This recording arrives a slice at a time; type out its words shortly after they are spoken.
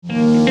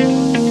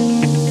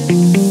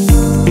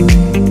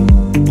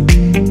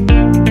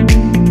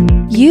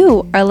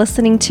are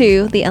listening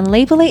to The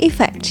Unlabeled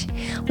Effect.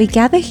 We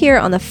gather here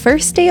on the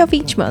first day of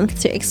each month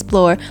to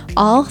explore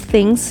all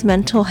things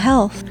mental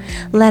health.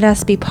 Let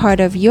us be part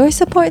of your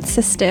support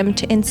system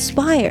to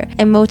inspire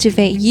and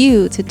motivate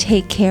you to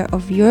take care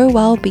of your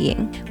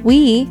well-being.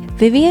 We,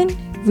 Vivian,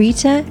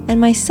 Rita, and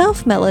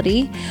myself,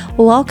 Melody,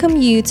 welcome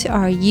you to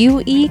our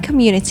UE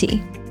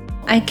community.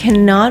 I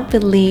cannot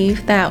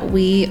believe that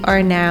we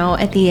are now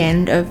at the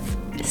end of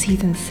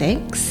Season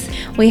 6.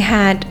 We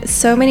had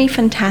so many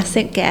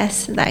fantastic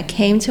guests that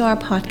came to our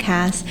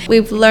podcast.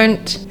 We've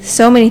learned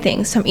so many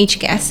things from each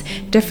guest,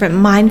 different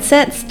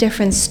mindsets,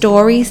 different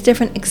stories,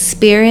 different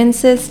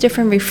experiences,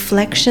 different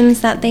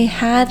reflections that they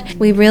had.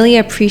 We really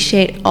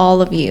appreciate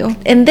all of you.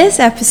 In this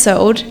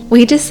episode,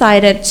 we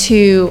decided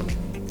to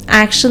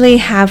actually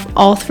have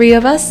all three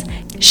of us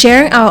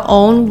sharing our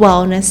own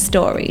wellness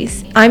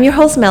stories. I'm your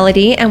host,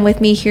 Melody, and with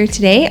me here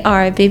today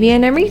are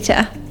Vivian and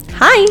Rita.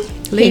 Hi!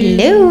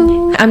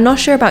 Hello. I'm not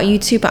sure about you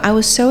two, but I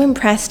was so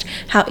impressed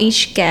how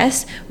each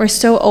guest were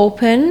so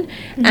open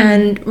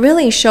and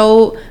really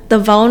show the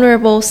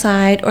vulnerable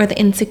side or the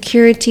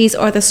insecurities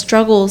or the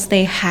struggles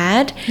they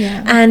had.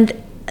 Yeah. And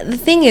the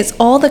thing is,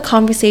 all the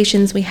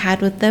conversations we had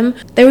with them,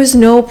 there was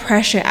no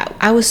pressure.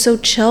 I was so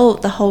chill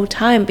the whole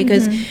time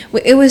because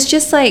it was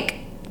just like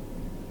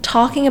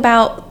talking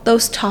about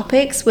those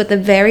topics with a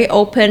very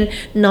open,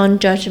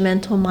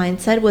 non-judgmental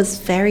mindset was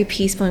very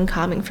peaceful and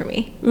calming for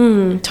me.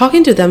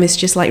 Talking to them is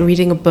just like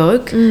reading a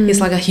book. It's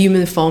like a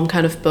human form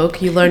kind of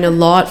book. You learn a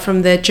lot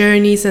from their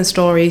journeys and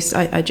stories.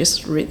 I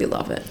just really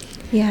love it.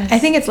 Yes. I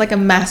think it's like a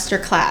master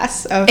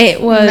class of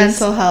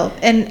mental health.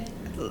 And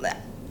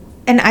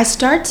I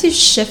start to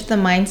shift the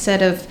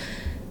mindset of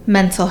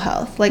mental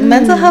health. Like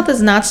mental health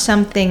is not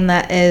something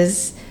that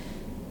is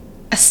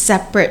a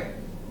separate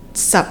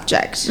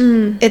subject.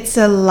 It's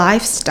a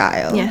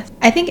lifestyle. Yeah.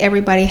 I think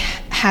everybody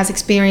has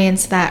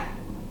experienced that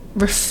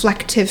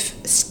reflective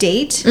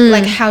state,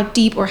 like how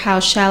deep or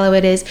how shallow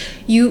it is.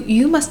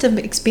 You must have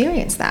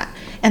experienced that,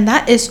 and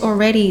that is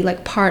already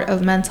like part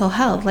of mental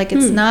health. Like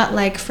it's not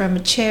like from a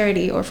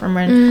charity or from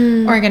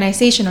an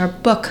organization or a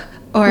book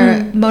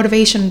or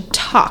motivation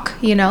talk,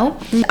 you know?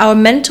 Our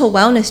mental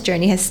wellness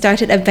journey has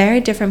started a very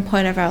different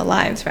point of our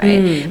lives,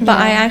 right? But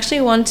I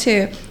actually want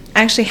to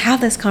have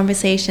this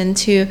conversation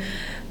to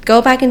go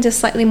back into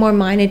slightly more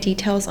minor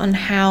details on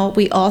how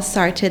we all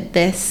started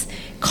this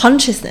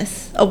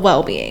consciousness of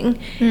well-being,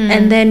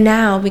 and then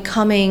now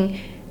becoming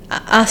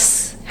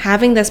us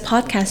having this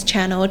podcast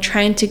channel,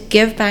 trying to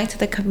give back to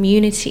the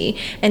community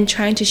and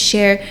trying to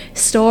share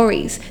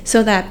stories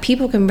so that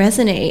people can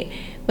resonate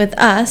with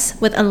us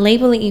with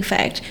Unlabeled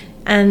Effect,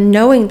 and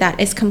knowing that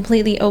it's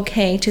completely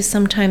okay to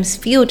sometimes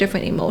feel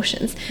different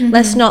emotions.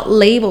 Let's not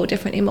label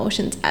different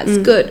emotions as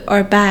good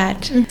or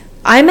bad.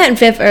 I met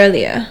Viv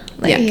earlier,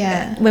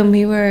 when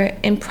we were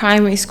in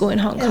primary school in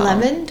Hong Kong.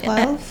 11,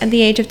 12? At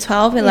the age of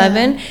 12,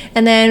 11. Yeah.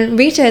 And then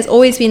Rita has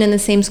always been in the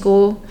same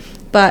school,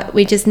 but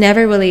we just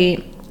never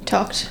really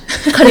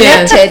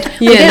connected.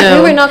 We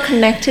were not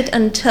connected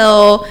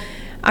until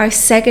our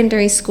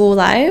secondary school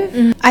life.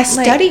 I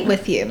studied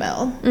with you,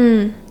 Mel.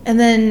 And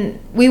then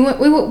we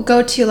would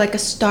go to like a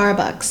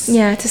Starbucks.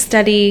 Yeah, to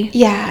study.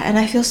 Yeah, and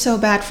I feel so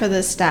bad for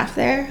the staff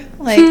there.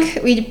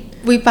 Like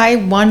we buy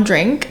one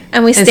drink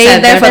and we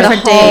stayed there for the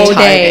whole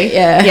day.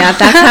 Yeah,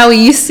 that's how we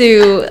used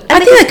to. I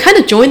think I kind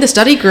of joined the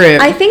study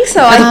group. I think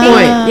so.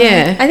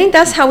 I think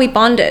that's how we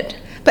bonded.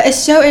 But it's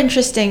so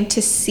interesting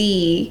to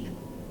see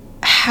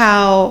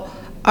how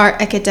our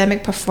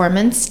academic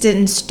performance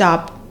didn't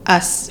stop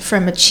us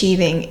from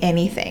achieving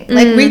anything.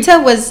 Like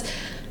Rita was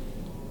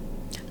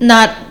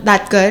not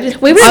that good.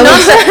 We were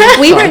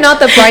not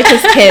the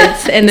brightest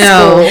kids in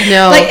school.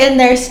 No. Like in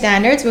their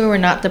standards, we were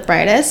not the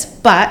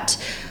brightest, but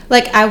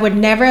like I would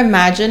never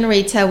imagine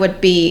Rita would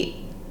be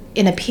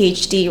in a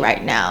PhD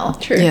right now.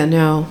 True. Yeah,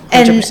 no.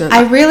 100%. And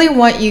I really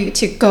want you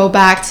to go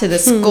back to the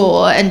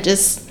school and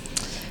just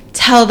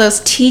tell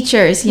those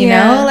teachers, you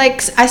know,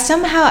 like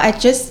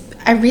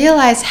I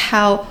realize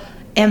how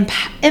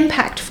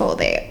impactful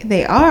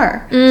they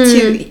are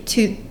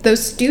to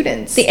those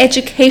students. The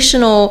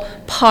educational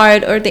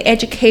part or the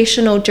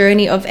educational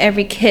journey of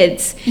every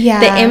kid's.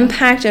 The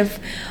impact of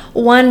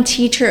one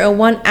teacher or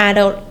one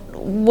adult,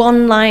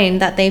 one line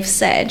that they've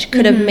said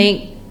could have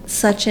made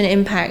such an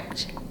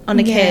impact on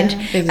a kid.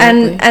 Exactly.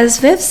 And as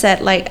Viv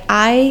said, like,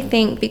 I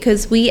think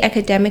because we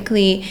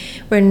academically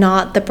were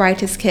not the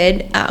brightest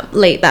kid,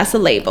 that's a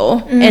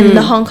label in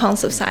the Hong Kong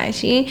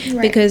society,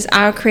 because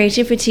our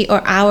creativity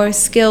or our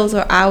skills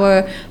or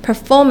our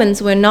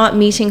performance were not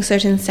meeting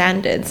certain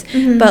standards.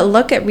 But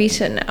look at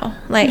Rita now,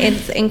 like,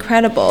 it's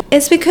incredible.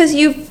 It's because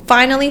you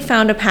finally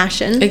found a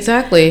passion.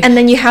 Exactly. And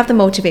then you have the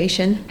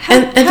motivation.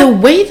 And the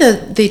way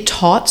that they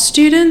taught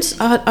students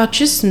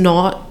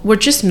were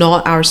just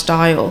not our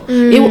style.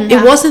 It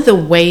wasn't the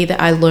way that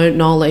I learned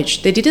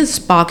knowledge. They didn't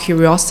spark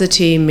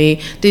curiosity in me.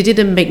 They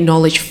didn't make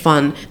knowledge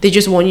fun. They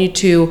just want you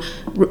to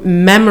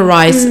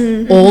memorize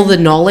all the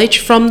knowledge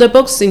from the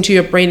books into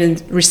your brain and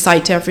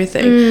recite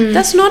everything.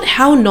 That's not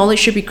how knowledge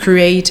should be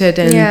created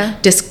and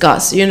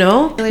discussed, you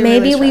know?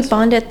 Maybe we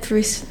bonded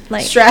through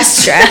like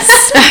stress.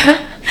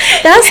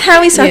 That's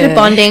how we started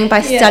bonding,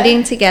 by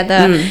studying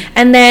together.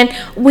 And then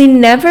we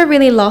never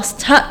really lost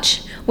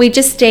touch. We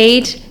just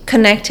stayed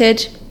connected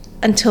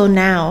until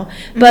now.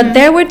 But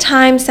there were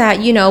times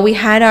that, you know, we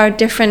had our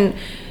different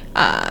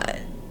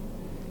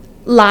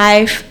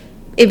live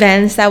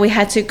events that we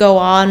had to go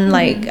on.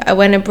 Like I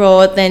went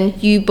abroad, then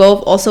you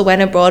both also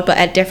went abroad, but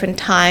at different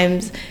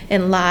times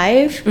in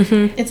life.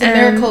 It's a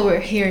miracle we're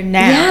here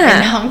now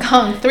in Hong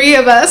Kong, 3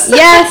 of us.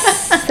 Yes.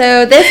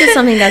 So this is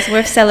something that's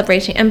worth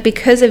celebrating, and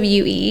because of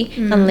UE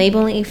and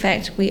labeling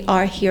effect, we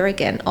are here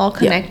again, all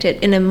connected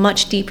in a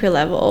much deeper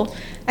level.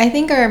 I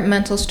think our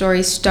mental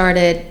story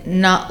started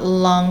not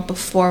long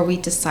before we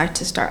decided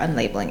to start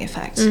Unlabeling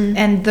Effect.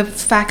 And the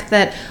fact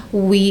that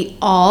we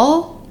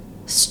all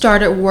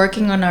started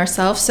working on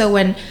ourselves. So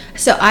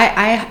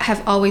I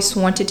have always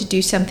wanted to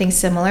do something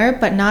similar,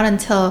 but not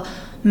until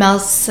Mel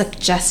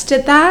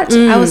suggested that.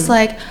 I was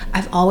like,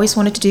 I've always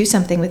wanted to do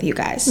something with you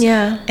guys.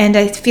 Yeah. And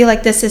I feel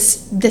like this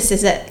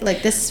is it.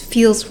 Like, this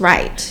feels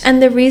right. And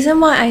the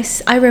reason why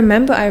I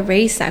remember I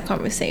raised that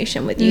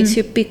conversation with you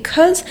too,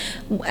 because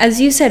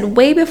as you said,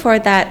 way before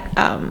that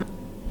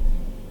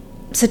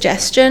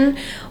suggestion,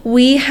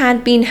 we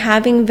had been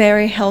having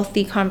very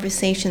healthy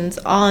conversations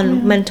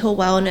on mental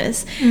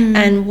wellness,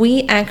 and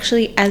we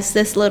actually, as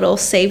this little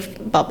safe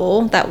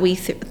bubble that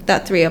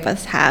that 3 of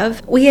us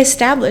have, we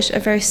established a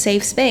very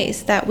safe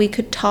space that we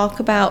could talk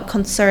about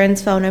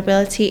concerns,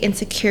 vulnerability,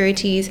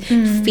 insecurities,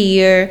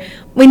 fear.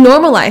 We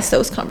normalized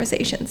those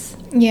conversations.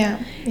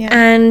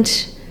 And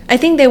I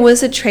think there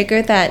was a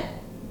trigger that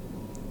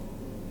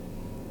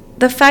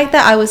the fact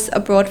that I was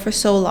abroad for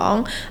so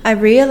long, I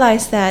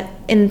realized that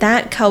in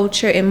that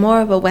culture, in more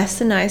of a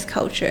westernized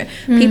culture,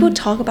 people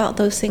talk about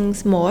those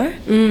things more.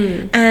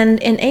 And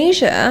in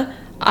Asia,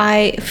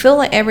 I feel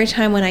like every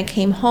time when I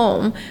came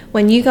home,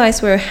 when you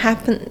guys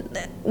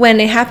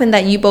when it happened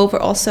that you both were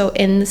also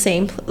in the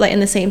same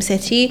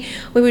city,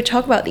 we would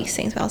talk about these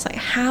things. But I was like,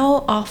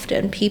 how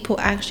often people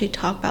actually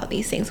talk about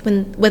these things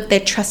with their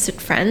trusted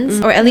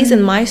friends, or at least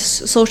in my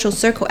social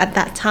circle at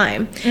that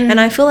time. And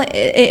I feel like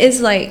it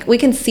is like we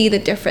can see the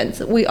difference.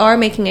 We are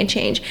making a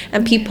change,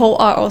 and people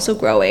are also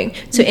growing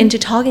into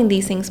talking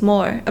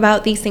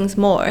about these things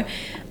more.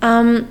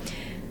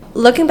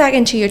 Looking back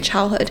into your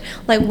childhood,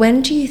 like,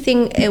 when do you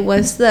think it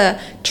was the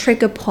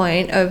trigger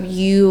point of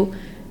you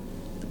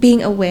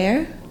being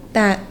aware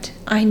that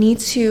I need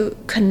to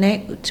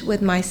connect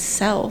with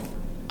myself?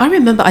 I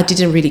remember I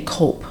didn't really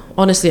cope.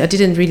 Honestly, I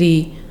didn't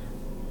really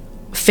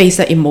face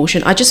that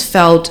emotion. I just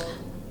felt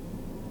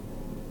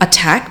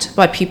attacked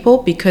by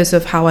people because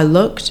of how I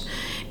looked.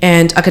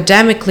 And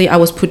academically, I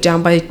was put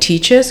down by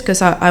teachers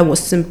because I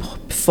wasn't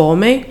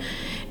performing.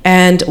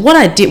 And what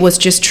I did was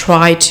just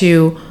try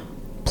to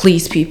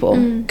please people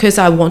because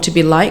I want to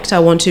be liked. I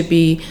want to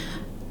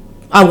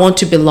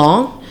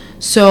belong.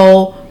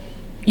 So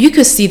you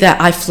could see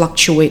that I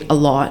fluctuate a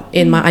lot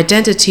in my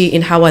identity,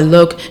 in how I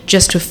look,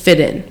 just to fit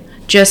in,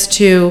 just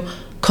to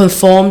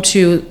conform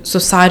to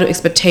societal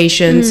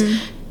expectations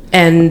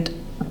and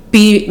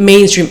be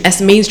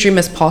mainstream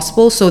as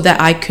possible, so that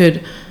I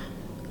could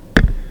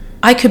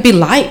be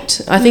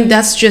liked. I think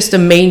that's just the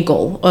main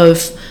goal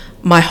of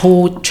my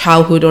whole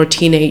childhood or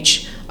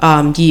teenage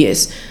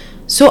years.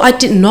 So I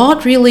did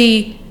not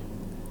really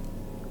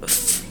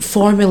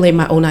formulate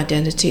my own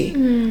identity.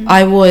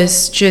 I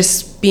was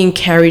just being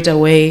carried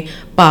away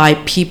by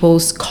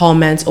people's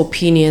comments,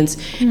 opinions,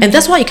 and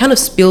that's why it kind of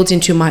spilled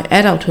into my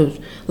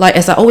adulthood. Like,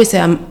 as I always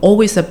say, I'm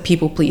always a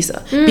people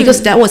pleaser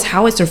because that was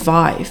how I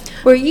survived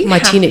my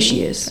teenage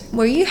years.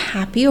 Were you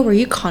happy, or were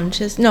you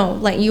conscious? No,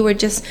 like, you were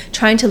just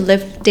trying to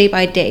live day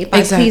by day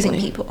by pleasing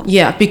people.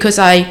 Yeah, because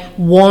I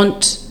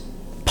want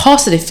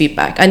positive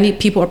feedback. I need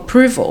people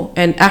approval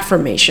and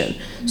affirmation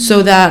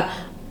so that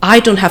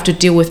I don't have to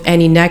deal with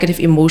any negative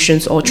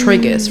emotions or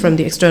triggers from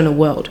the external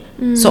world.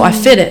 So I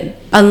fit in.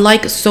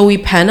 Unlike Zoe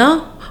Penna,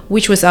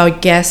 which was our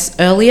guest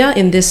earlier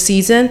in this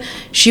season,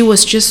 she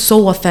was just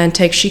so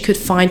authentic. She could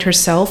find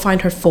herself,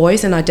 find her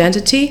voice and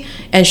identity,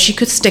 and she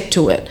could stick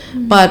to it.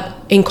 But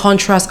in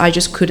contrast, I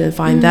just couldn't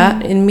find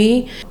that in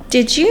me.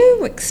 Did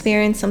you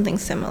experience something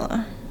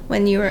similar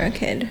when you were a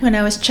kid? When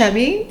I was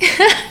chubby?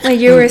 Like,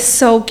 you were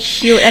so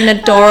cute and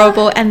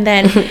adorable, and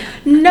then...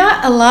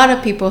 Not a lot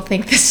of people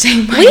think the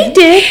same way. We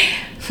did.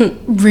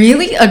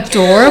 Really?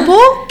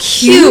 Adorable?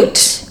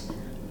 Cute?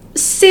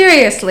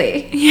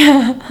 Seriously?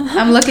 Yeah.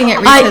 I'm looking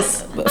at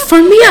Rita's.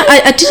 For me,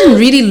 I didn't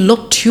really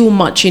look too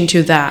much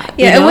into that.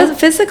 Yeah, it was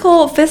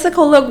physical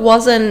look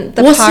wasn't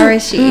the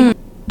priority.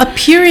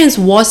 appearance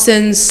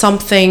wasn't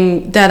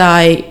something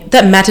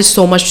that mattered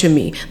so much to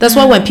me. That's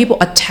why when people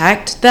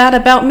attacked that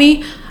about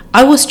me,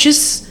 I was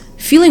just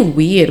feeling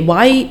weird.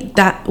 Why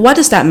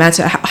does that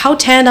matter? How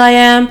tan I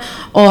am,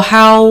 or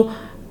how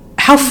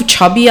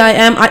chubby I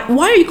am?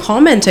 Why are you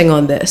commenting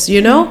on this,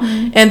 you know?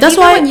 And that's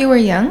why when you were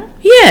young,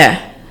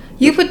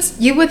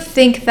 you would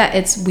think that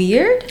it's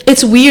weird.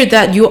 It's weird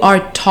that you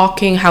are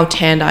talking how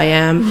tanned I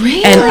am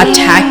and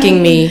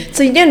attacking me.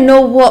 So you didn't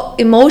know what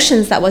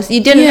emotions that was.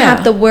 You didn't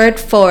have the word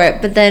for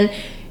it, but then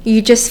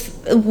you just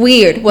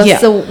weird. What's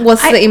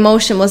the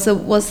emotion? What's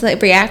the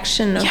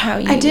reaction of how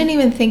you? I didn't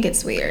even think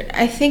it's weird.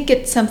 I think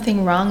it's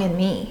something wrong in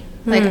me.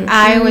 Like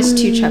I was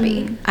too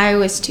chubby. I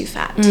was too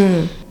fat.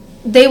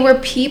 They were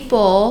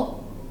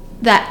people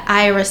that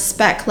I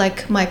respect,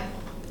 like my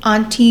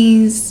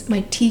aunties,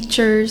 my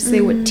teachers.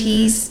 They would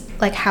tease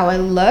like how I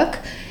look.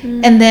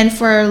 And then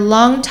for a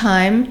long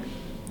time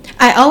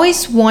I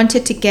always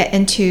wanted to get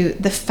into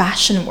the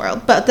fashion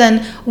world, but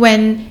then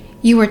when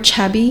you were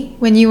chubby,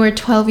 when you were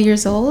 12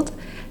 years old,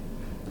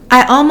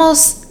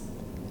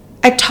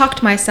 I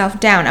talked myself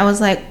down. I was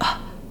like,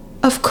 oh,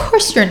 of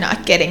course you're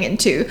not getting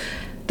into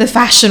the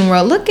fashion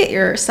world. Look at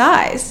your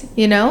size,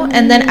 you know?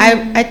 And then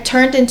I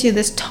turned into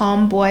this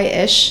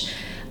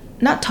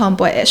not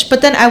tomboyish,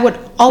 but then I would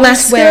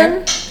always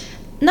wear,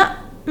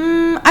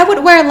 I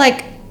would wear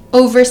like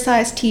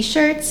oversized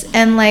t-shirts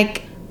and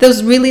like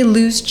those really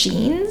loose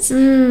jeans,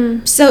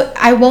 so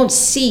I won't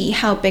see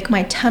how big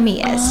my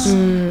tummy is.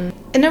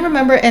 And I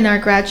remember in our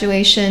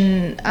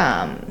graduation,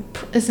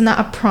 it's not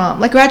a prom,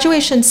 like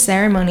graduation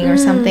ceremony or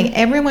something,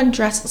 everyone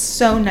dressed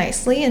so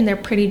nicely in their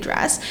pretty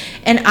dress,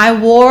 and I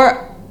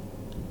wore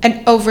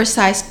an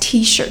oversized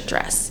t-shirt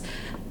dress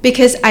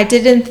because I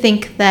didn't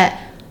think that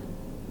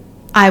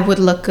I would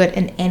look good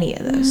in any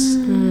of those.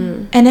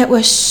 And it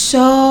was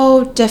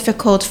so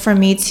difficult for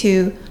me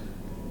to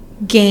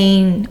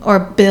gain or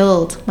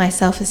build my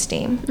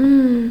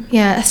self-esteem.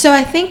 Yeah, so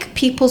I think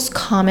people's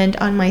comment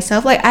on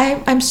myself, like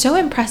I'm so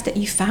impressed that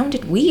you found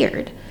it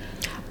weird.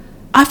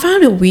 I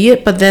found it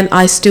weird, but then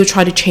I still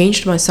try to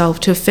change myself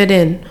to fit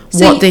in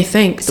what they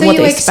think, what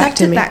they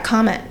expect of me. So you accepted that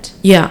comment?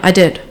 Yeah, I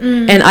did.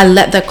 And I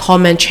let that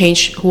comment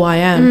change who I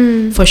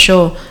am, for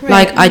sure. Right.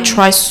 Like, I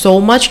try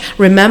so much.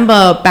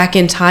 Remember, back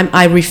in time,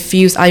 I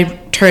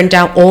turned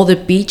down all the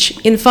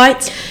beach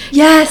invites.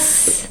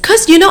 Yes.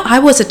 Because, I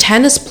was a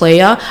tennis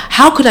player.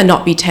 How could I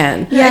not be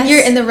tan? Yeah, and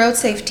you're in the road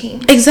safe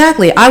team.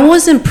 Exactly. I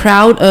wasn't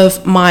proud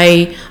of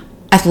my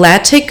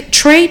athletic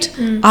trait.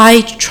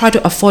 I try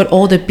to avoid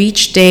all the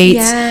beach dates.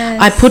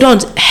 Yes. I put on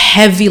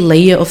heavy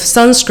layer of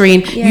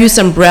sunscreen, use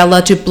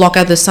umbrella to block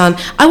out the sun.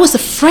 I was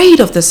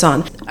afraid of the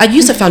sun. I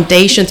used a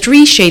foundation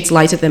 3 shades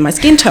lighter than my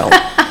skin tone.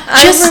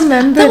 I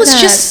remember that. That was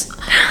just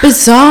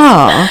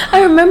bizarre.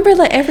 I remember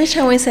like every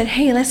time we said,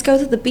 hey, let's go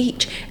to the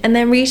beach, and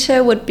then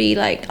Rita would be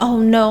like, oh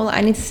no,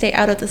 I need to stay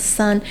out of the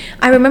sun.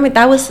 I remember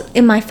that was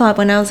in my thought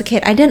when I was a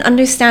kid. I didn't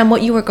understand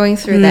what you were going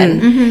through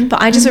then,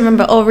 but I just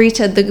remember, oh,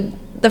 Rita,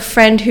 the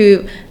friend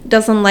who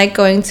doesn't like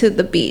going to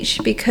the beach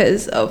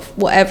because of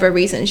whatever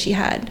reason she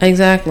had.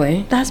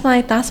 Exactly. That's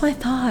my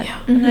thought.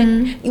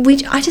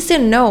 I just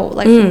didn't know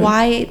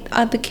why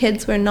other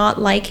kids were not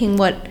liking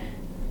what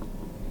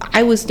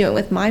I was doing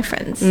with my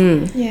friends.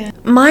 Yeah.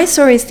 My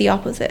story is the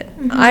opposite.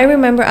 I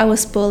remember I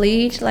was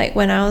bullied like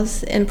when I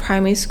was in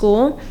primary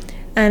school,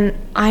 and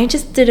I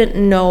just didn't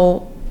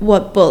know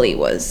what bully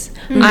was.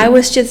 I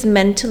was just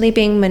mentally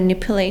being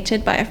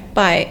manipulated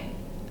by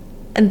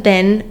a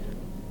then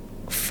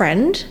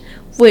friend,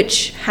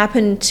 which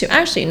happened to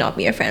actually not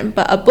be a friend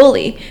but a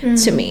bully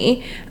to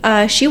me.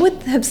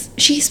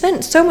 She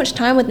spent so much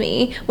time with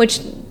me,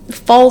 which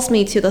falls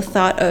me to the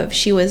thought of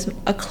she was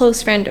a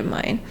close friend of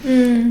mine.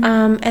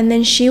 And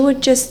then she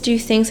would just do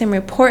things and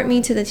report me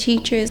to the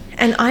teachers,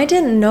 and I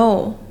didn't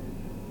know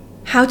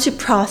how to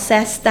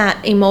process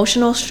that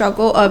emotional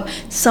struggle of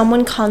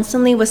someone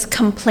constantly was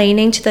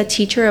complaining to the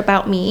teacher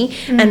about me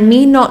and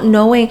me not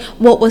knowing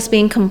what was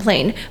being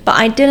complained, but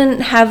I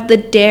didn't have the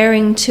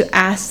daring to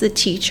ask the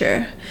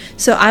teacher.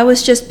 So I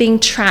was just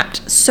being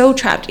so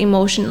trapped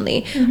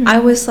emotionally. I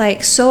was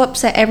like so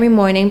upset every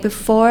morning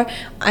before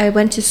I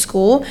went to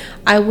school.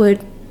 I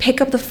would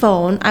pick up the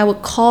phone, I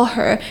would call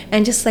her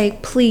and just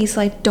like, please,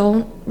 like,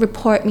 don't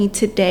report me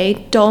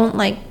today, don't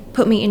like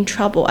put me in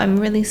trouble,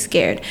 I'm really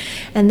scared.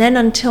 And then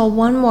until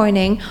one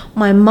morning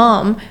my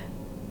mom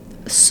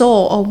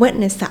saw or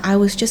witnessed that I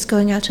was just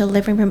going out to the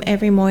living room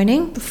every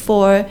morning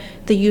before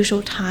the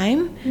usual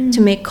time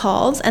to make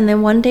calls. And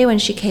then one day when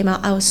she came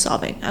out, I was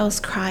sobbing, I was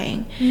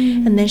crying.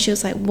 And then she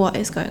was like, what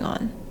is going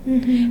on?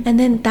 And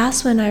then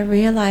that's when I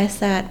realized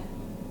that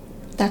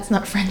that's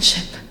not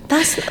friendship.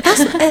 That's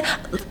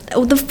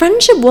the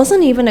friendship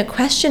wasn't even a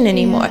question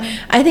anymore.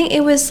 I think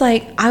it was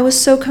like I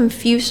was so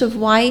confused of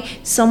why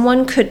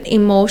someone could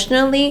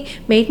emotionally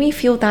make me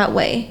feel that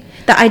way,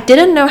 that I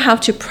didn't know how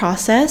to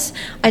process.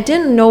 I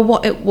didn't know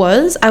what it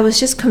was. I was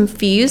just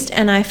confused,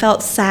 and I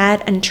felt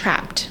sad and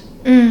trapped.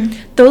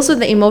 Those were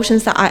the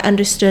emotions that I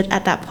understood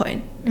at that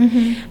point.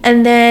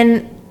 And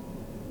then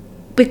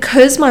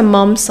because my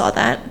mom saw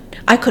that,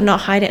 I could not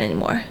hide it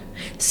anymore.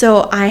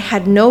 So I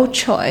had no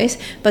choice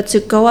but to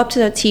go up to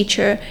the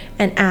teacher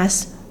and ask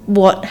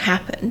what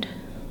happened.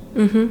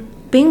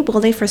 Being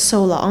bullied for so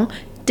long,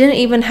 didn't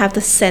even have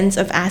the sense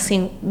of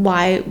asking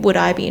why would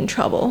I be in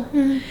trouble.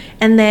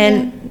 And then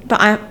but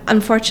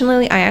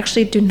unfortunately I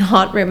actually do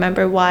not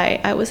remember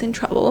why I was in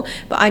trouble,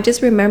 but I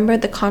just remember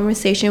the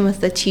conversation with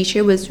the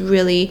teacher was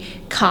really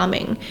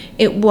calming.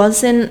 It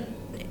wasn't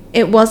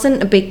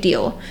a big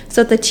deal.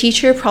 So the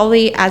teacher,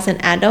 probably as an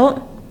adult,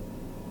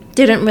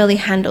 didn't really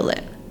handle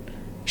it.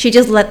 She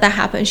just let that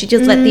happen. She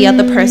just let the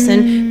other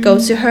person go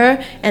to her,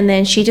 and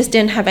then she just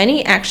didn't have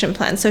any action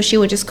plan. So she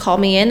would just call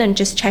me in and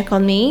just check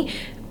on me,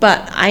 but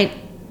I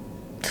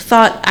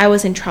thought I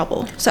was in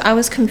trouble. So I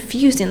was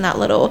confused in that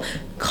little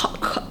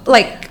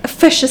like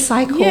vicious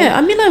cycle. Yeah,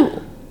 I mean, like,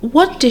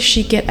 what did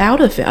she get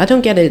out of it? I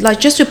don't get it. Like,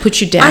 just to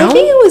put you down? I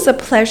think it was a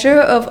pleasure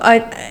of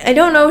I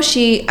don't know,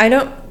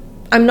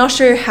 I'm not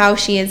sure how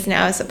she is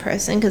now as a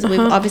person, because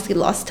we've obviously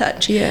lost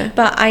touch. Yeah.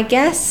 But I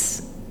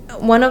guess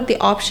one of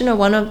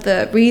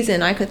the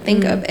reason I could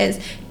think of is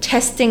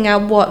testing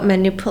out what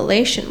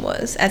manipulation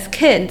was. As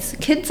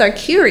kids are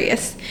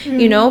curious,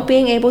 you know,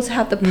 being able to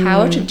have the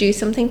power to do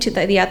something to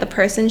the other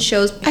person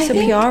shows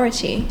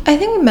superiority. I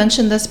think we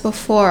mentioned this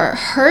before.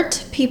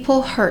 Hurt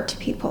people.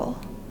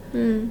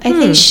 I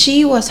think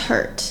she was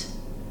hurt,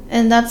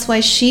 and that's why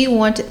she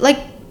wanted, like,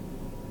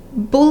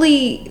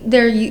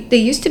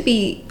 they used to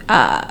be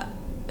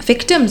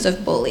victims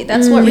of bully.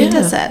 That's what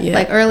Rita said,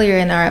 like, earlier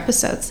in our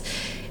episodes.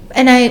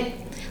 And I,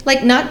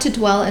 like, not to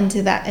dwell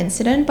into that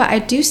incident, but I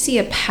do see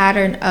a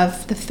pattern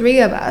of the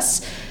three of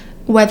us,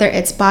 whether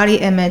it's body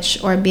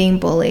image or being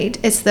bullied.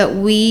 It's that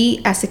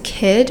we, as a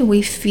kid,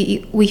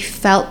 we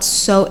felt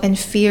so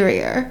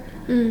inferior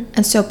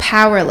and so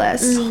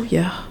powerless. Oh,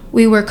 yeah.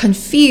 We were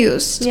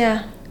confused.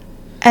 Yeah.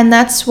 And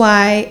that's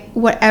why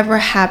whatever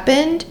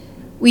happened,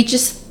 we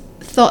just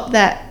thought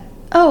that,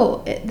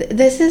 oh,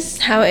 this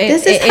is how it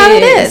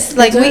is.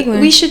 Like, exactly.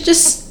 we should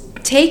just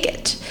take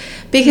it.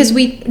 Because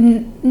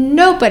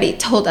nobody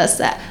told us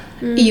that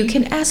you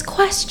can ask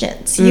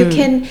questions, you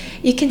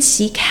can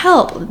seek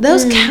help.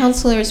 Those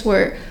counselors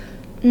were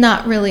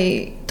not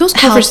really those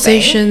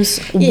conversations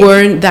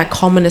weren't that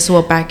common as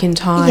well back in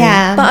time.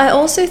 Yeah, but I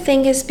also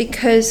think it's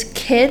because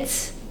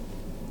kids,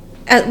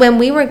 when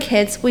we were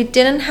kids, we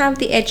didn't have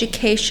the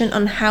education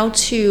on how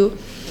to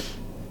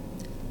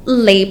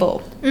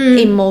label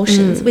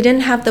emotions. We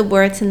didn't have the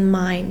words in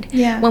mind.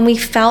 Yeah. When we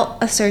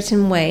felt a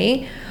certain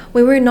way,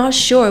 we were not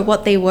sure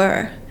what they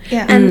were.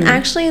 Yeah. And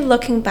actually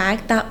looking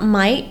back, that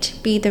might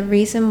be the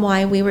reason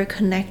why we were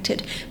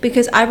connected.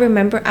 Because I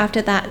remember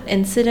after that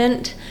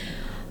incident,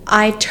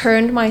 I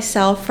turned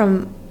myself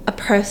from a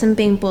person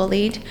being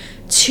bullied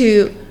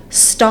to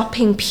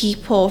stopping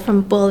people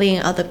from bullying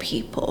other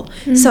people.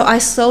 So I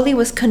slowly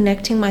was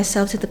connecting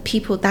myself to the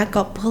people that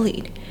got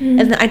bullied.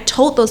 And then I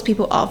told those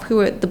people off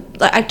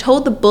I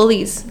told the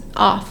bullies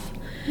off.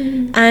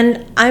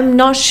 And I'm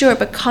not sure,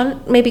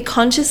 but maybe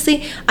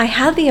consciously I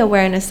had the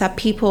awareness that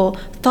people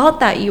thought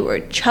that you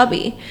were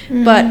chubby,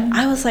 but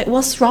I was like,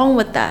 what's wrong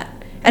with that?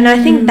 And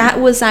I think that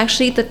was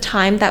actually the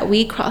time that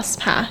we crossed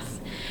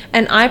paths,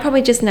 and I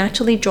probably just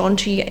naturally drawn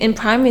to you in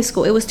primary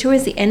school. It was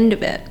towards the end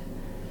of it.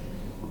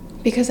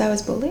 because I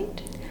was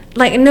bullied.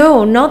 Like,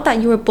 no, not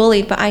that you were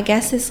bullied, but I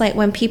guess it's like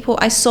when people,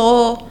 I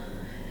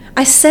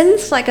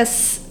sensed like a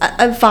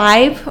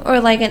vibe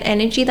or like an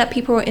energy that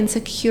people were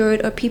insecure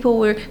or people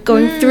were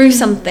going through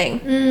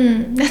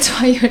something. That's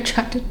why you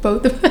attracted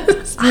both of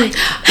us.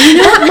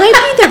 That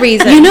might be the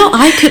reason. You know,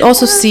 I could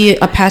also see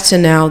a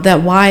pattern now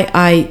that why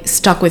I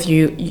stuck with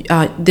you,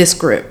 this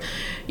group.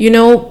 You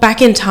know,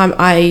 back in time,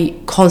 I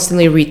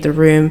constantly read the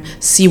room,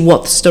 see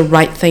what's the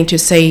right thing to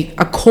say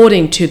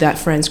according to that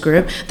friends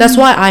group. That's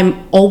why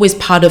I'm always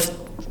part of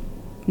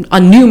a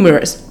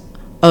numerous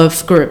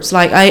of groups.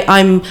 Like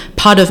I'm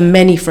part of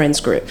many friends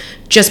group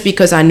just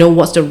because I know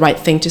what's the right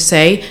thing to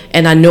say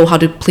and I know how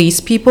to please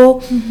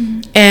people.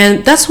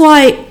 And that's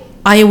why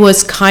I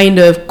was kind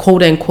of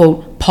quote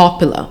unquote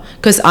popular,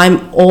 because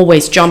I'm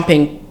always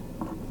jumping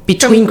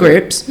between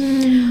groups.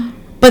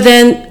 But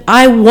then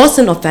I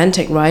wasn't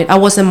authentic, right? I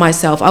wasn't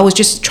myself. I was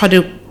just trying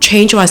to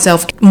change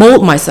myself,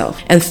 mold myself,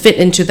 and fit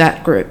into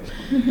that group.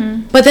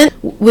 But then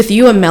with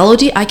you and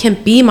Melody, I can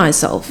be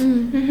myself.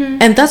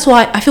 And that's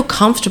why I feel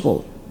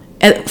comfortable.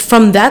 And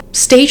from that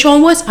stage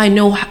onwards, I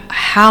know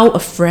how a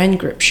friend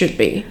group should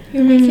be.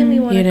 You're making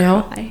me want to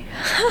cry.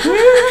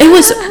 It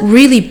was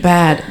really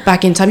bad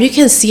back in time. You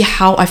can see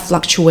how I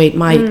fluctuate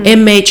my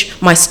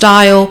image, my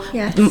style,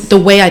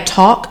 the way I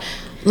talk.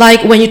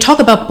 Like when you talk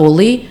about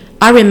bully,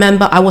 I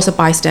remember I was a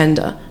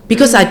bystander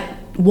because I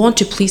want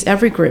to please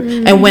every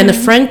group. And when a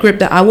friend group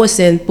that I was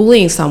in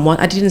bullying someone,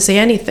 I didn't say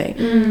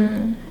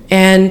anything.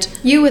 And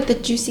you with the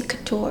juicy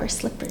couture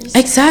slippers.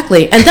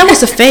 Exactly. And that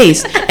was a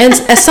phase. And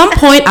at some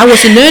point, I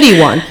was a nerdy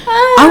one.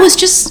 I was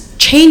just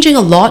changing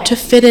a lot to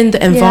fit in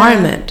the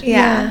environment.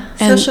 Yeah.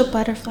 Social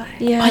butterfly.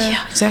 Yeah. Oh,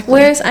 yeah, exactly.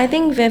 Whereas I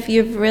think, Viv,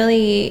 you've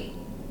really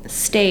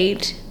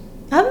stayed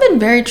I've been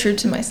very true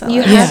to myself.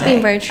 You have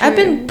been very true. I've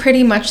been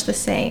pretty much the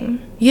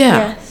same.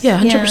 Yeah. Yes.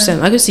 Yeah,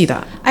 100%. I could see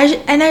that.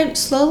 I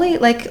slowly,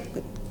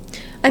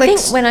 I think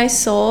when I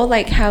saw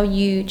like how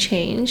you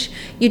change,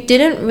 you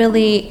didn't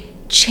really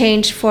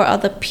change for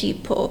other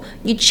people.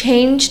 You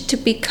changed to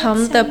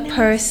become the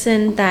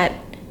person that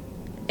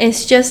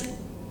is just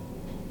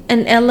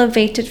an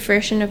elevated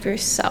version of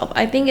yourself.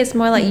 I think it's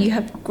more like you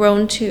have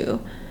grown to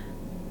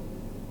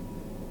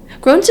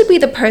be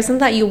the person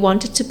that you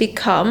wanted to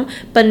become,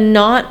 but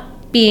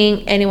not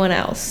being anyone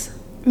else.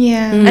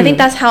 Yeah. I think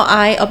that's how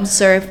I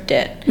observed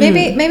it.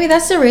 Maybe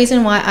that's the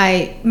reason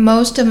why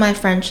most of my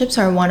friendships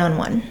are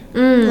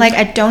one-on-one. Like,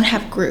 I don't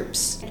have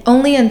groups.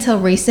 Only until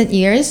recent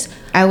years,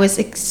 I was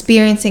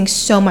experiencing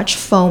so much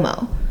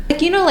FOMO.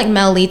 Like, like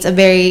Mel leads a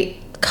very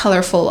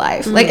colorful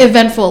life, like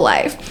eventful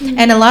life.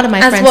 And a lot of my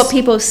friends... That's what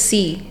people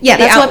see. Yeah,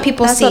 that's what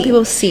people see. That's what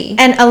people see.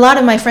 And a lot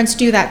of my friends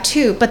do that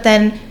too. But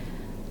then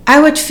I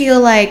would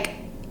feel like,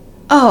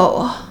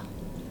 oh,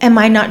 am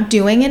I not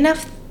doing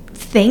enough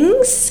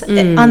things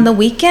on the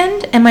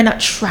weekend? Am I not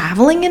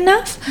traveling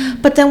enough?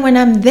 But then when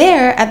I'm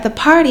there at the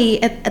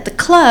party, at the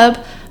club,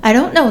 I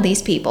don't know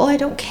these people. I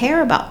don't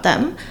care about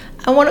them.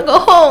 I want to go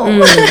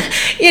home.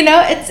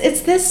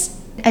 It's this,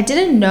 I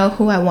didn't know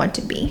who I want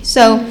to be.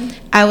 So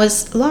I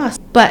was lost.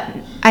 But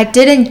I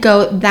didn't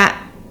go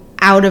that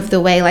out of the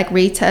way like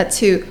Rita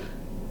to,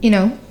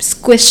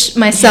 squish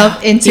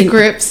myself into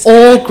groups.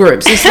 All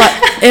groups. It's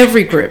like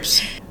every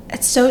groups.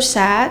 It's so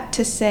sad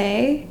to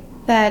say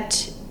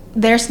that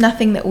there's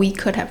nothing that we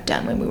could have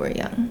done when we were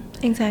young.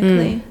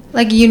 Exactly.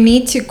 Like, you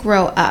need to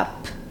grow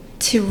up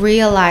to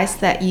realize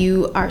that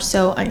you are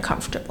so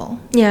uncomfortable.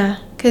 Yeah.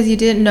 Because you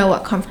didn't know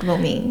what comfortable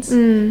means.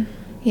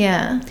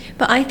 Yeah.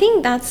 But I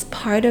think that's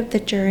part of the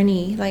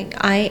journey. Like,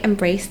 I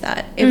embrace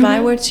that. If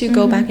I were to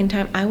go back in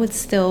time, I would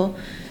still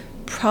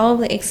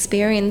probably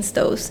experience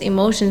those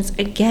emotions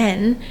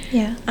again.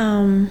 Yeah.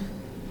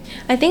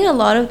 I think a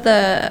lot of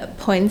the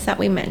points that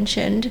we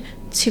mentioned,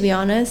 to be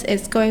honest,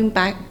 is going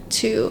back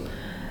to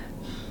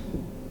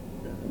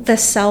the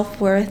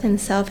self-worth and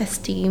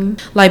self-esteem.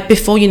 Like,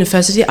 before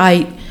university,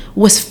 I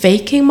was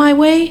faking my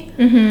way.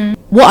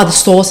 What are the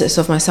sources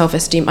of my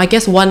self-esteem? I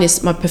guess one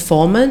is my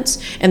performance,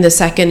 and the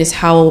second is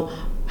how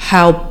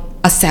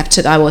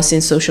accepted I was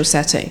in social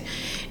setting.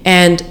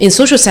 And in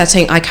social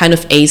setting, I kind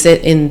of aced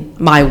it in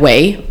my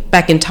way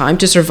back in time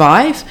to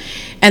survive.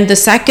 And the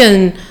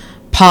second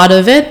part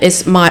of it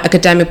is my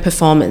academic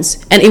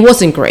performance, and it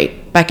wasn't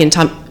great back in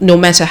time, no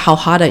matter how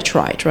hard I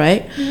tried,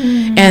 right?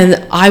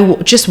 And I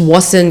just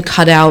wasn't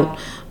cut out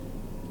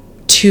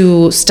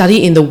to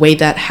study in the way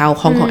that how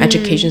Hong Kong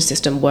education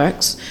system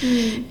works.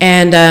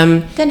 And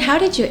then how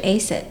did you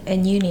ace it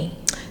in uni?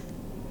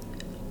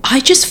 I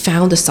just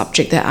found a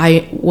subject that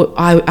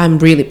I'm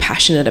really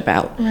passionate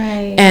about.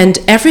 Right. And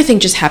everything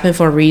just happened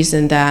for a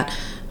reason that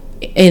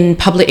in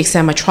public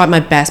exam, I tried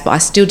my best, but I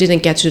still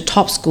didn't get to the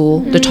top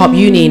school, the top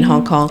uni in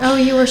Hong Kong. Oh,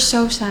 you were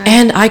so sad.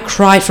 And I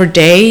cried for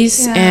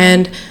days,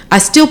 and I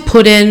still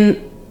put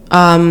in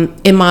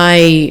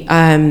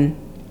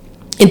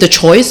in the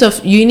choice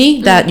of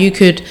uni that you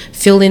could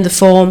fill in the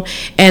form,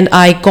 and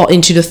I got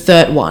into the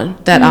third one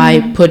that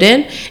I put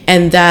in,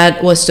 and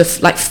that was the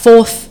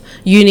fourth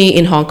uni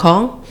in Hong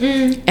Kong.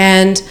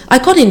 And I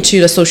got into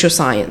the social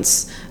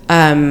science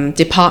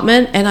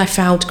department, and I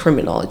found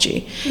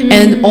criminology.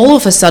 And all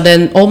of a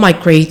sudden, all my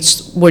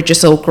grades were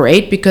just so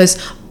great because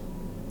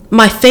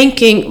my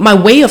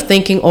way of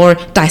thinking or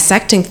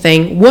dissecting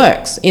thing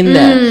works in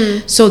there.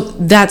 So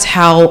that's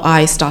how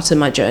I started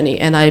my journey,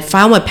 and I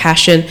found my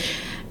passion,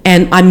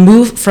 and I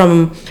moved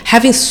from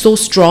having so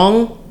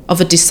strong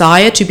of a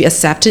desire to be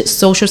accepted in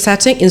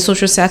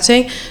social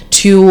setting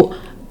to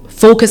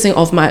focusing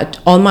on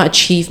my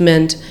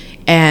achievement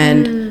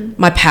and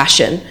my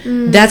passion.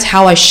 That's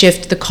how I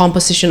shift the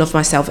composition of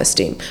my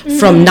self-esteem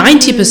from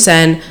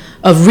 90%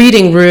 of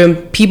reading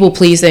room, people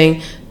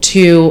pleasing,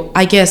 to,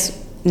 I guess,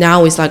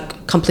 now is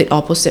like complete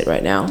opposite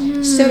right now.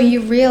 So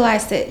you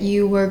realized that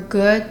you were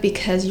good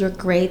because your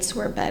grades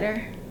were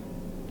better.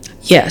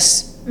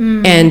 Yes.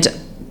 And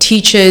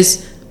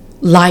teachers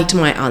liked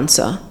my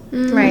answer.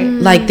 Right.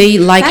 Like, they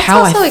like That's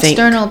how I also think.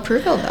 external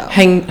approval, though.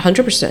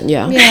 100%,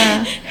 yeah.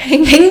 Yeah.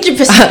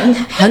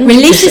 100%.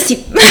 Relationship.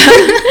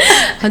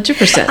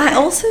 100%. I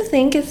also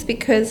think it's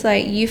because,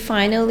 like, you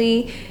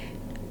finally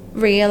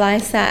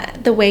realize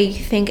that the way you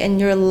think and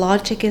your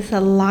logic is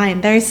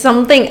aligned. There's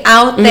something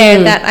out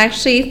there that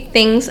actually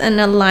thinks and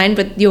aligned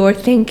with your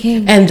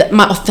thinking. And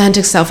my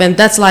authentic self. And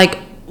that's like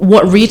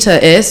what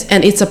Rita is.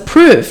 And it's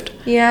approved.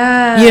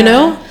 Yeah. You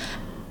know?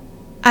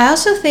 I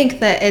also think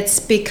that it's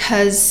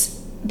because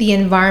the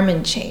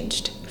environment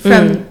changed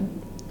from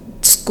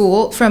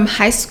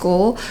high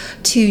school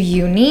to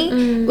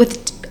uni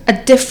with a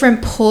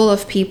different pool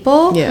of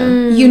people.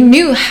 You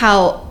knew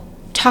how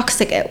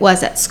toxic it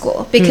was at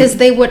school because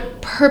they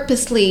would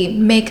purposely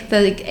make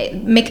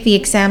the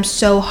exam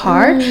so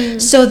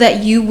hard so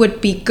that you would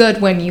be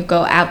good when you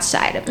go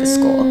outside of the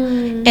school.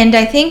 And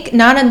I think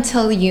not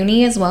until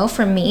uni as well,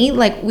 for me,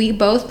 like, we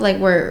both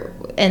were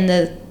in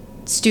the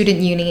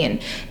student union,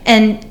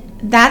 and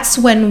that's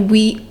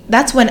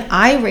when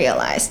I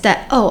realized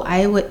that,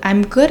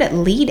 I'm good at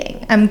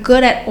leading, I'm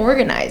good at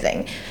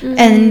organizing.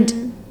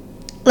 And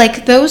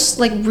like those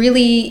like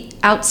really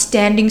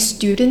outstanding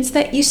students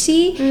that you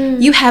see,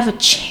 you have a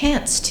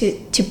chance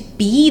to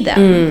be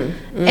them.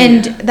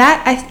 And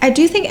that I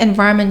do think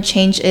environment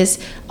change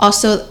is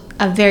also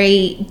a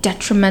very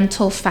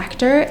detrimental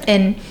factor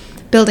in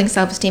building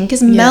self-esteem,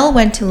 because Mel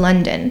went to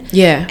London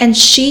and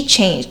she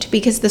changed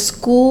because the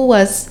school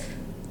was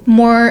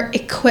more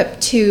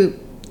equipped to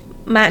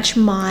match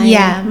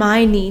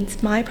my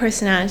needs, my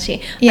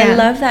personality. I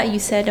love that you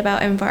said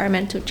about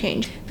environmental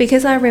change,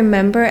 because I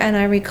remember and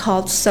I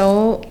recalled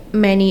so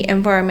many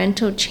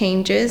environmental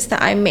changes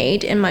that I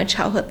made in my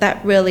childhood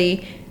that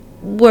really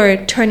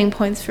were turning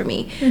points for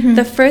me.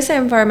 The first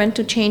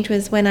environmental change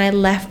was when I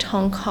left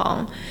Hong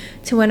Kong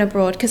to went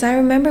abroad, because I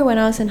remember when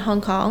I was in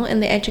Hong Kong in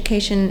the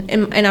education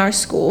in our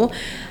school,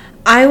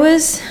 I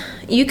was,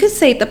 you could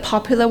say, the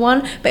popular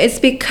one, but it's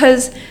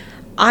because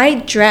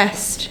I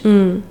dressed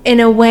in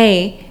a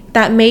way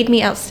that made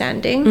me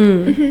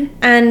outstanding.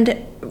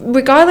 And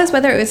regardless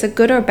whether it was a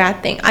good or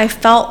bad thing, I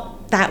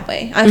felt that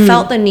way. I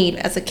felt the need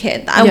as a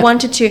kid. I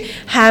wanted to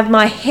have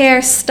my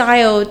hair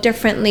styled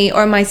differently,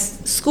 or my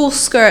school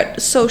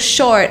skirt so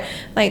short,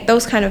 like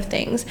those kind of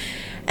things.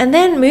 And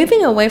then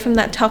moving away from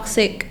that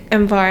toxic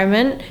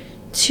environment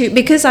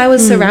because I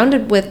was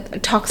surrounded with a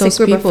toxic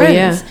group of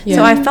friends.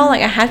 So I felt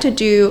like I had to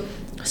do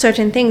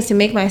certain things to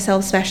make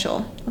myself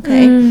special.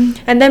 Okay.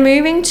 And then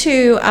moving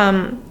to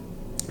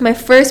my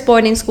first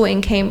boarding school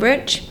in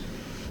Cambridge,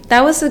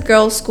 that was a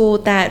girls' school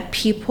that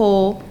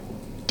people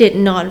did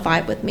not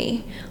vibe with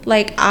me.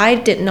 Like, I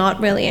did not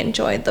really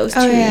enjoy those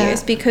 2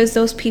 years, because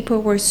those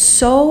people were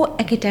so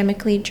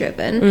academically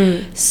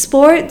driven.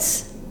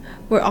 Sports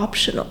were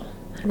optional.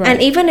 Right.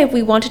 And even if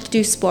we wanted to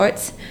do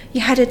sports,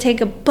 you had to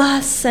take a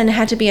bus and it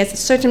had to be at a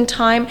certain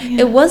time.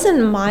 It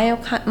wasn't my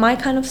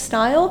kind of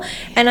style.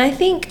 And I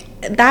think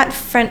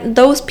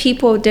those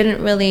people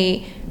didn't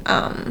really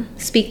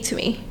speak to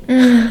me.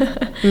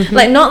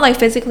 Like, not like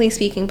physically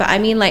speaking, but I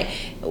mean like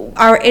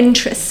our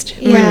interests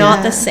were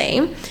not the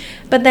same.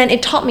 But then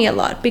it taught me a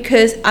lot,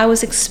 because I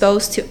was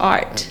exposed to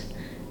art,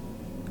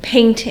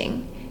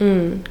 painting,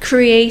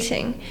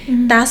 creating.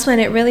 That's when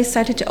it really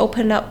started to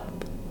open up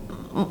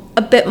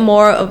a bit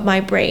more of my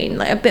brain,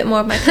 like a bit more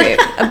of my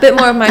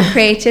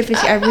creativity.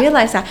 I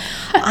realized that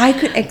I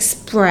could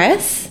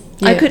express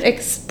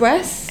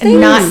things, and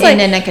not like, in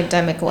an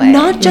academic way,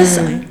 not just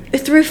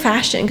through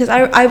fashion, because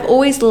I've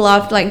always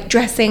loved like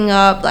dressing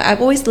up, like I've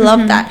always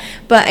loved that,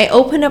 but I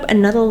opened up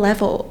another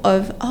level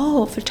of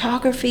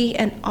photography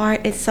and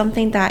art is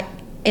something that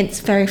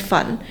it's very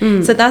fun.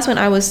 So that's when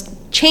I was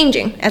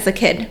changing as a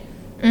kid.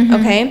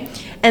 Okay.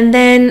 And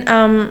then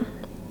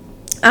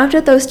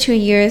after those 2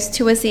 years,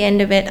 towards the end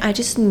of it, I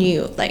just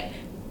knew, like,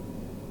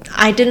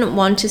 I didn't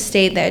want to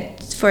stay there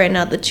for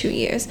another 2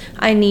 years.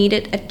 I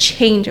needed a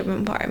change of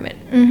environment.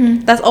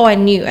 That's all I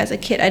knew as a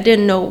kid. I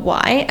didn't know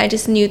why. I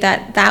just knew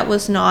that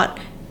was not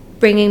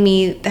bringing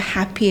me the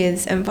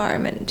happiest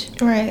environment.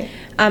 Right.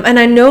 And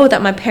I know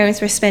that my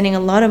parents were spending a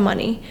lot of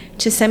money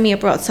to send me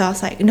abroad. So I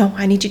was like, no,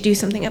 I need to do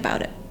something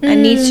about it. I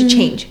need to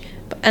change.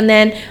 And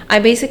then I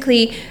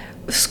basically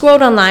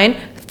scrolled online,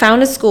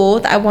 found a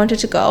school that I wanted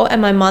to go,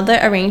 and my mother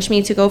arranged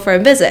me to go for a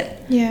visit.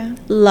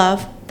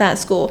 Love that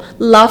school.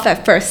 Love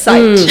at first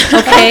sight.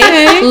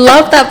 Okay.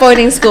 Love that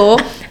boarding school.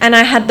 And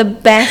I had the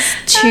best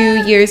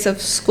 2 years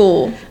of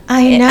school.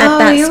 I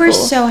know. You were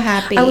so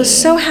happy. I was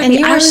so happy. And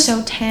you were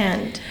so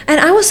tanned. And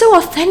I was so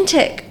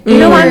authentic. You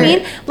know what I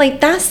mean? Like,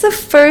 that's the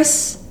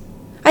first...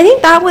 I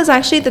think that was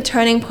actually the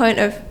turning point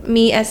of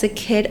me as a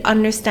kid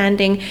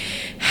understanding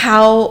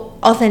how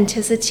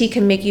authenticity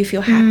can make you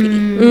feel happy.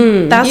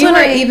 That's you when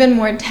were even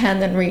more tan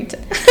than Rita.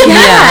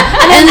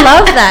 And I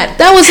love that.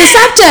 That was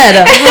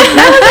accepted.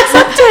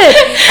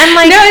 And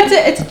like, no,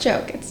 it's a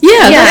joke.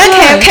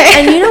 Okay.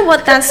 And you know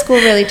what that school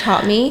really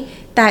taught me?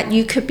 That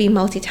you could be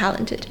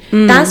multi-talented.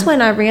 That's when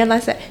I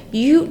realized that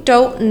you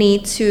don't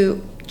need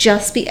to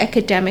just be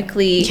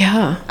academically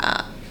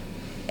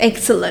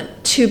excellent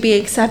to be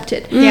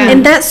accepted.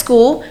 In that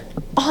school,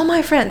 all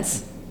my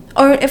friends,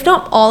 or if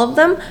not all of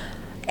them,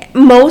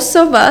 most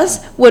of us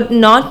would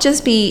not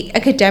just be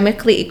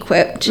academically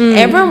equipped.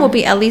 Everyone would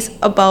be at least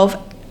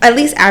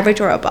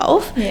average or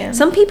above.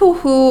 Some people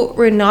who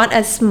were not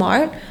as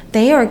smart,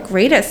 they are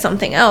great at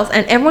something else,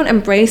 and everyone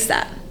embraced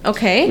that.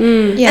 Okay.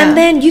 And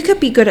then you could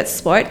be good at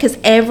sport, because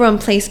everyone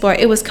plays sport.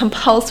 It was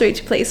compulsory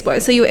to play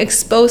sport, so you were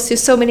exposed to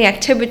so many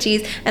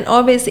activities. And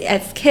obviously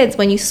as kids,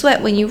 when you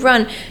sweat, when you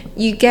run,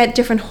 you get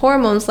different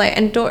hormones like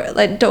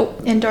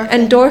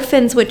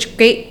endorphins,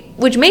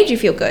 which made you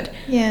feel good.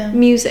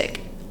 Music,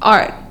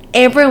 art,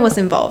 everyone was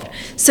involved.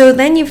 So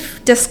then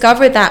you've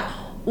discovered that,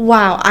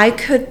 wow, I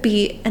could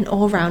be an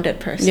all-rounded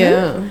person.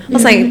 I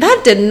was like,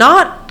 that did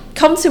not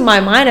come to my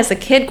mind as a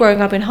kid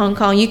growing up in Hong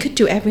Kong. You could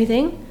do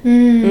everything.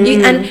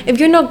 And if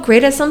you're not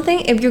great at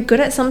something, if you're good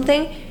at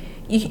something,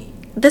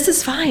 this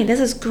is fine. This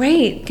is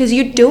great, because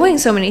you're doing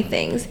so many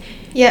things.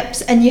 Yep,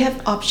 and you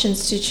have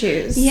options to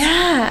choose.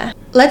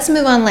 let's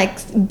move on,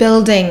 like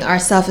building our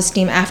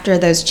self-esteem after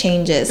those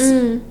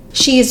changes.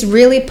 She is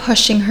really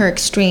pushing her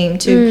extreme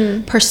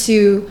to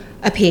pursue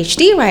a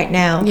PhD right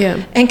now.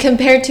 Yeah. And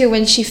compared to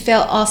when she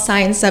failed all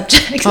science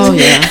subjects. Oh,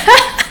 yeah.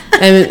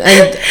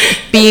 and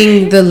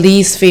being the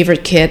least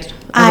favorite kid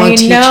among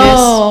teachers. I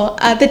know.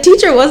 The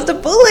teacher was the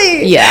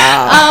bully.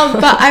 Yeah.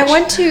 But I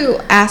want to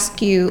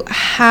ask you,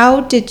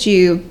 how did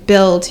you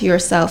build your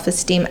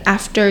self-esteem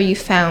after you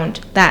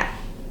found that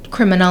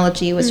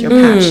criminology was your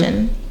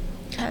passion?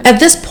 At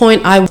this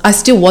point, I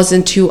still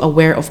wasn't too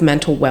aware of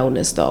mental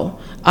wellness, though.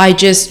 I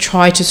just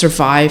tried to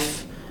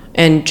survive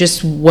and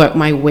just work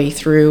my way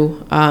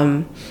through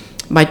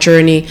my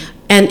journey.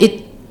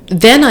 And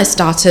then I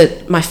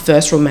started my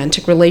first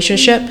romantic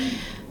relationship,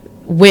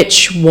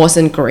 which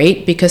wasn't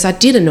great because I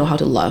didn't know how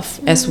to love.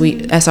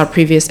 As our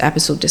previous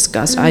episode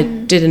discussed, I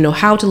didn't know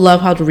how to love,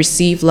 how to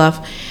receive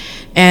love.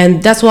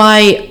 And that's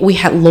why we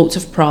had loads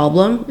of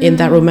problem in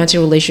that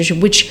romantic relationship,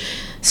 which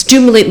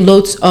stimulate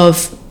loads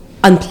of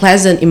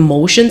unpleasant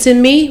emotions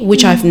in me,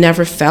 which I've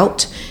never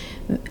felt.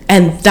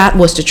 And that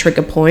was the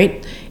trigger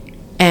point.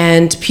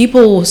 And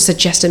people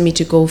suggested me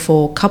to go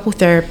for couple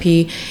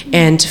therapy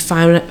and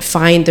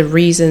find the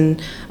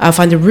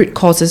root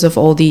causes of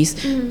all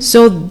these.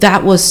 So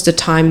that was the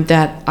time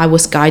that I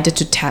was guided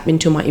to tap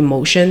into my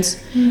emotions,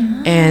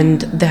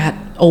 and that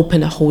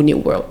opened a whole new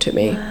world to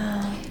me.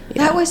 Wow.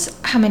 That was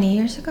how many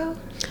years ago?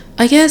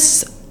 I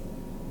guess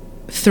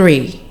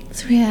 3.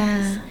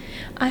 Yeah.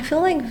 I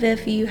feel like,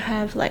 Viv, you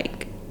have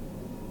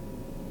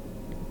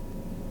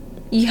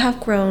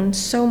grown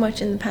so much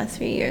in the past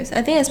 3 years.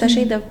 I think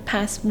especially the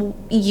past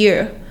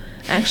year,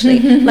 actually.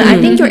 Like,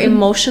 I think your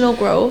emotional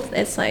growth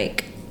is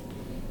like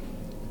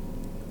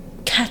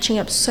catching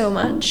up so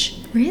much.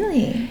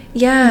 Really?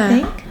 Yeah.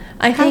 You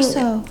think? How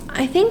so?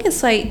 I think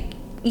it's like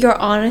your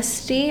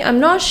honesty. I'm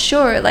not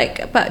sure,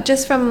 like, but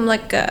just from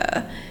like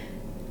a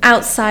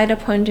outsider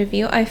point of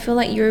view, I feel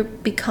like you're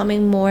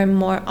becoming more and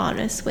more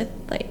honest with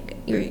like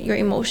your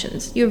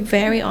emotions. You're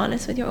very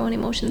honest with your own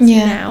emotions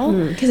now.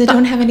 Because I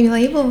don't have any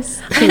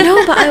labels. I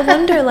know, but I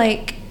wonder,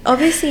 like,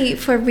 obviously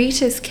for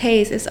Rita's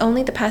case, it's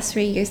only the past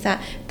 3 years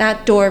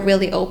that door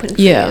really opened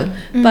for you.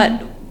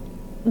 But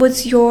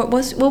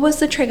what was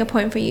the trigger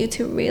point for you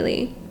to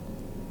really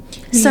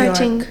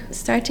starting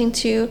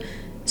to?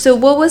 So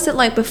what was it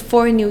like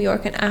before New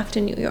York and after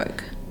New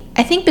York?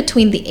 I think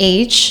between the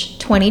age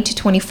 20 to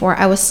 24,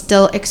 I was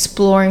still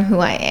exploring who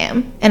I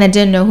am. And I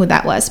didn't know who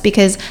that was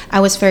because I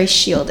was very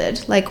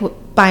shielded, like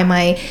by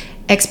my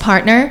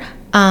ex-partner,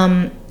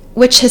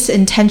 which his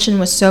intention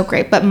was so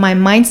great. But my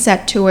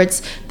mindset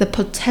towards the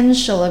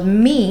potential of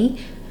me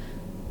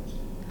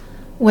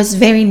was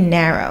very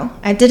narrow.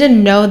 I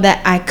didn't know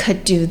that I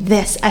could do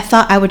this. I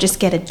thought I would just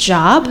get a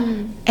job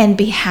and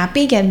be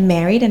happy, get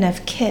married, and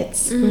have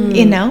kids,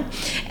 you know?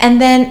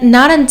 And then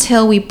not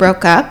until we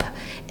broke up,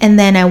 and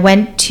then I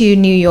went to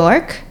New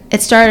York.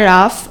 It started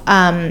off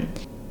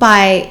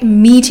by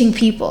meeting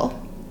people.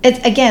 It's,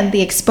 again,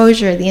 the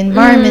exposure, the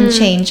environment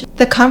change.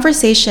 The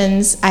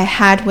conversations I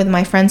had with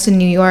my friends in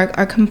New York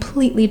are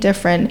completely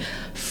different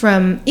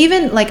from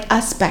even like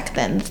us back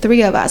then, the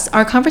 3 of us.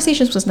 Our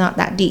conversations was not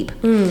that deep.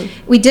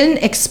 We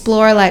didn't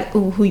explore like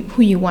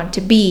who you want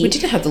to be. We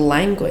didn't have the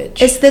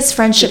language. Is this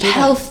friendship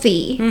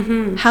healthy?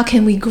 How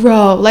can we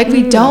grow? Like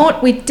we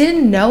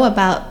didn't know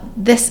about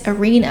this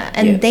arena,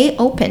 and they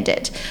opened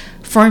it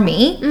for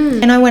me.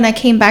 And when I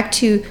came back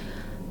to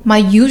my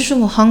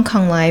usual Hong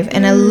Kong life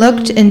and I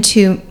looked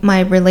into my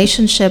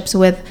relationships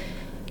with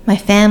my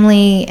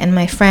family and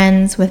my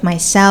friends, with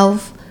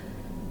myself,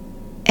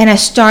 and I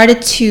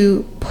started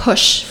to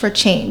push for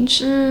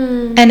change.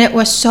 And it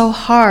was so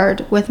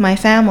hard with my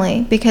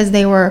family because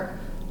they were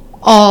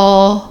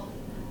all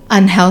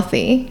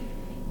unhealthy.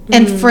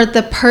 And for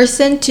the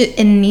person to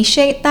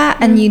initiate that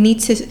and you need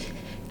to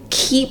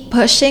keep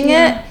pushing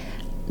it,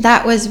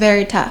 that was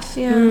very tough.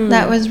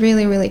 That was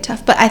really, really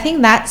tough. But I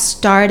think that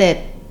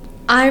started.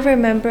 I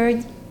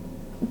remember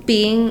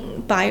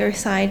being by your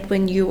side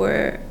when you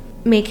were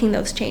making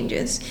those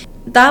changes.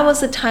 That was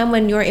the time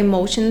when your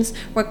emotions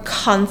were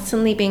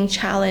constantly being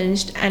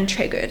challenged and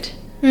triggered.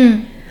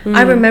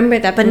 I remember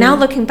that. But now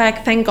looking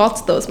back, thank God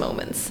to those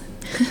moments.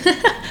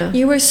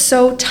 You were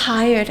so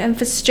tired and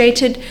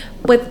frustrated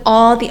with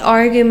all the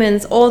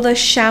arguments, all the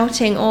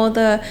shouting, all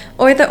the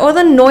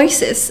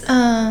noises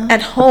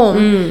at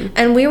home,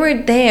 and we were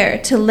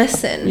there to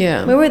listen.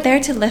 We were there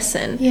to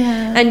listen.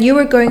 And you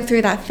were going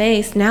through that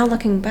phase. Now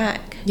looking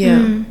back,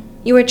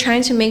 you were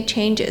trying to make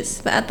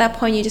changes, but at that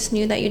point you just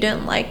knew that you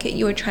didn't like it.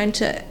 You were trying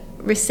to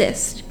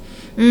resist.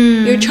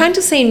 You were trying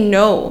to say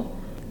no.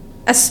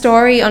 A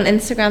story on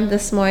Instagram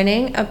this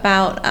morning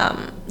about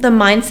the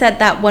mindset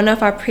that one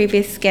of our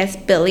previous guests,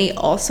 Billy,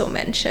 also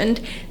mentioned,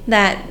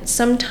 that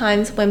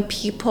sometimes when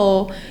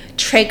people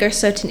trigger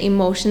certain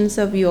emotions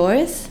of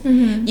yours,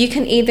 you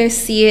can either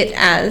see it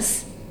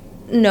as,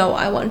 no,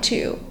 I want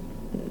to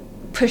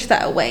push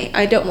that away,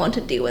 I don't want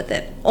to deal with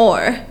it,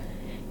 or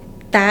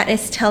that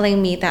is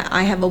telling me that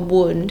I have a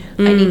wound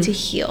I need to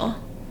heal.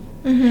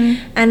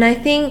 And I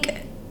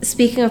think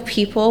speaking of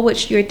people,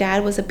 which your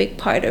dad was a big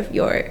part of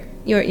your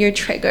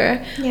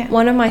trigger. Yeah.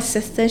 One of my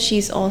sisters,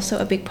 she's also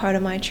a big part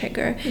of my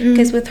trigger,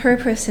 because with her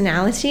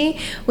personality,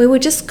 we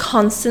would just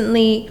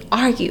constantly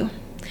argue.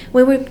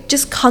 We would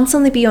just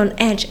constantly be on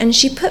edge, and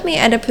she put me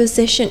at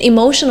a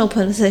emotional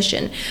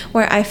position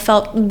where I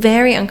felt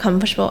very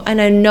uncomfortable,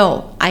 and I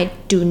know I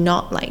do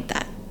not like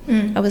that.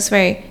 I was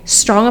very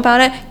strong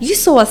about it. You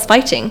saw us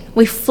fighting.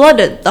 We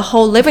flooded the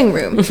whole living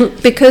room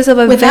because of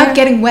without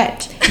getting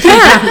wet.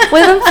 Yeah,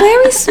 with a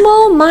very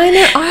small,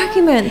 minor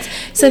argument.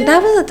 So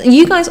that was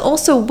you guys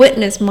also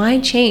witnessed my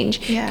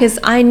change, because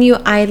I knew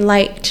I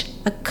liked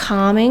a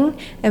calming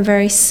and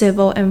very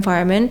civil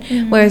environment,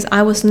 whereas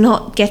I was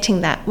not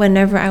getting that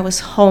whenever I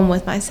was home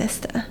with my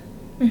sister.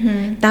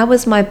 That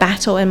was my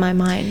battle in my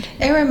mind.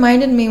 It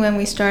reminded me when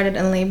we started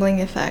Unlabeling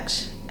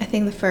Effect. I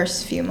think the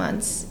first few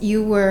months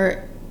you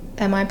were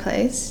at my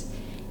place,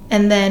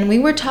 and then we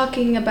were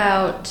talking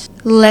about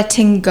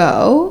letting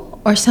go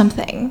or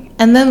something,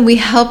 and then we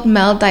helped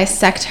Mel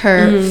dissect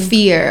her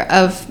fear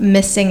of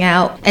missing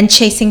out and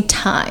chasing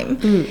time,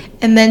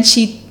 and then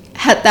she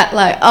had that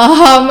like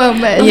aha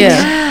moment.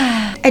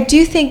 I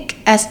do think,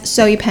 as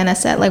Zoe Penna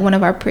said, like one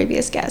of our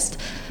previous guests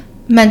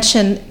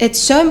mentioned, it's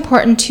so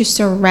important to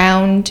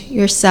surround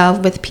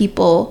yourself with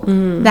people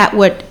that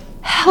would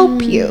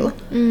help you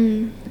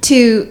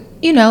to,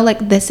 you know,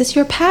 like, this is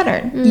your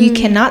pattern. You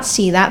cannot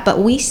see that, but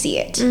we see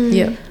it.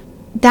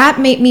 That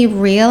made me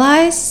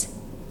realize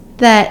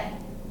that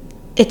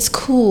it's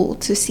cool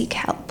to seek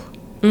help.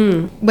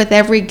 With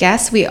every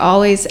guest, we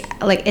always,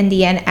 like, in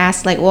the end,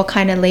 ask, like, what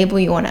kind of label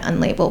you want to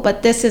unlabel.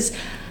 But this is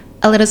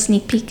a little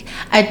sneak peek.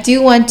 I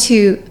do want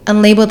to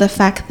unlabel the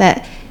fact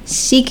that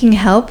seeking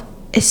help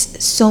is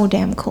so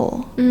damn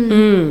cool.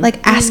 Like,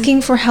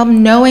 asking for help,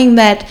 knowing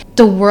that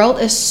the world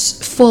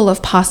is full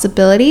of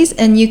possibilities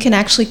and you can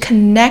actually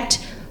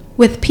connect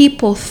with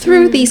people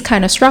through these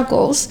kind of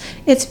struggles.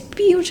 It's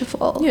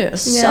beautiful.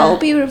 So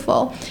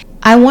beautiful.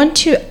 I want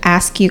to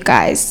ask you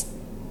guys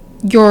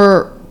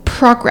your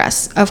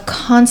progress of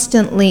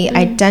constantly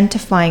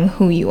identifying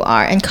who you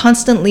are and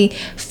constantly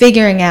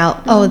figuring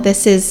out, oh,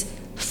 this is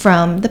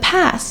from the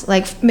past.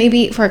 Like,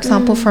 maybe, for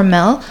example, for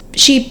Mel,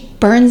 she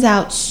burns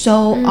out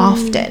so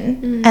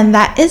often, and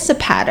that is a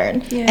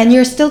pattern, and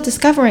you're still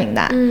discovering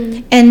that.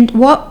 And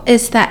what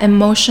is that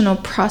emotional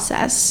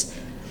process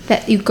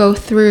that you go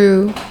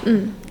through?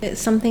 It's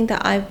something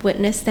that I've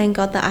witnessed. Thank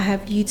God that I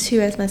have you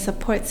two as my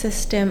support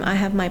system. I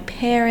have my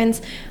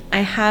parents. I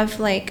have,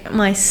 like,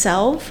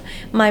 myself,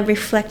 my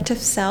reflective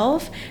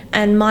self,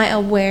 and my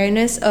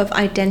awareness of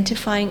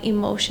identifying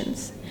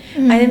emotions.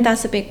 I think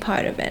that's a big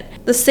part of it.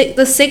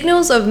 The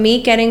signals of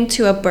me getting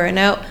to a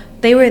burnout,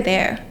 they were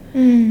there.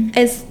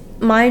 It's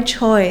my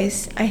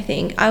choice, I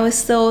think. I was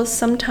still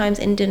sometimes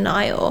in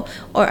denial,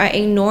 or I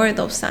ignored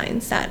those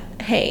signs that,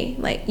 hey,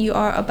 like, you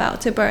are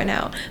about to burn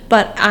out.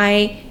 But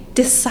I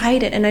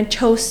decided and I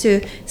chose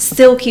to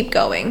still keep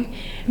going.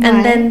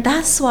 And then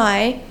that's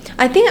why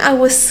I think I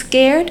was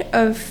scared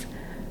of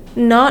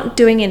not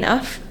doing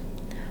enough.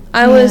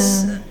 I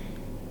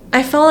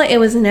felt like it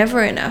was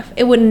never enough.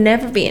 It would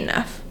never be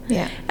enough.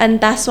 And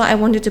that's why I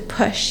wanted to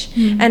push.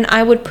 And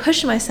I would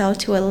push myself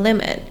to a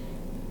limit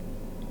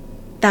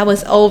that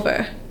was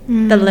over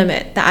the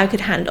limit that I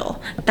could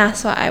handle.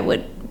 That's why I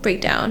would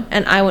break down,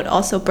 and I would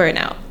also burn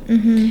out.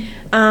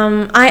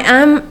 I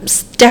am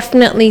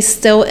definitely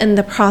still in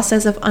the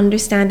process of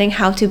understanding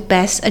how to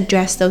best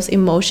address those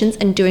emotions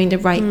and doing the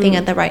right thing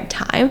at the right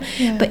time.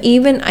 But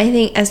even, I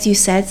think, as you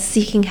said,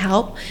 seeking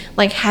help,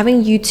 like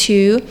having you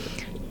two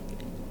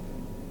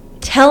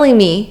telling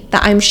me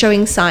that I'm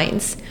showing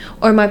signs,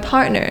 or my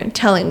partner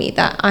telling me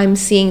that I'm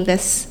seeing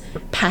this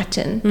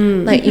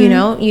pattern, like, you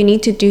know, you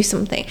need to do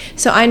something.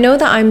 So I know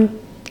that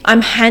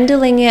I'm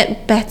handling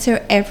it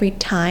better every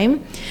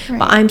time,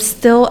 but I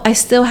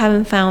still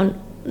haven't found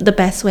the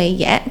best way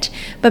yet.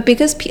 But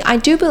because I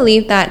do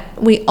believe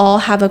that we all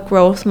have a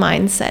growth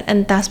mindset,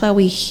 and that's why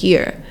we're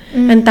here,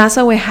 and that's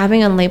why we're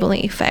having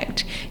Unlabeling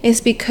Effect,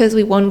 is because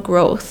we want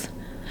growth.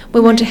 We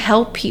want to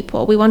help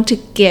people. We want to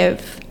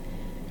give.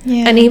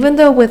 And even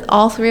though with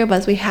all three of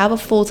us we have a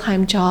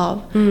full-time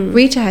job,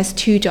 Rita has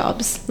 2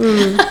 jobs.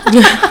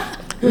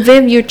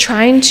 Viv, you're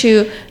trying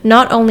to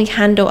not only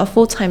handle a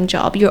full-time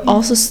job, you're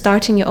also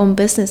starting your own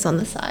business on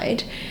the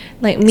side.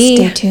 Like me,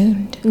 stay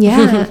tuned.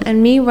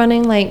 And me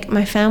running, like,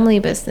 my family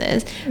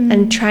business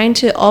and trying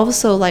to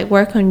also, like,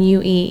 work on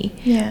UE.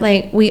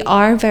 Like, we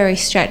are very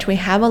stretched. We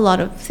have a lot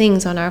of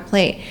things on our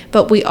plate,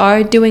 but we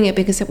are doing it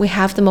because we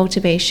have the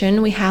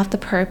motivation, we have the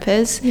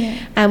purpose,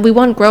 and we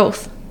want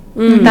growth.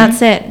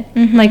 That's it.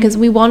 Like, because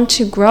we want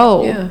to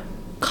grow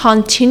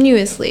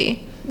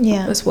continuously.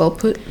 That's well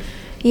put.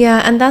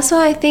 And that's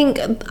why I think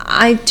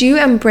I do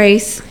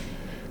embrace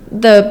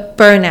the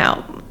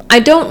burnout. I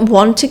don't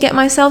want to get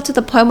myself to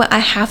the point where I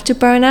have to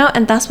burn out,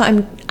 and that's why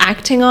I'm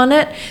acting on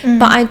it.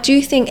 But I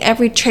do think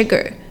every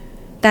trigger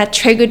that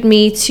triggered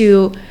me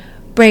to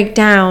break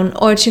down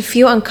or to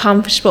feel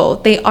uncomfortable,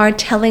 they are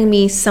telling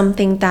me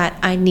something that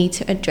I need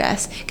to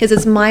address, because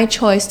it's my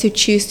choice to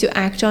choose to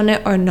act on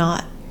it or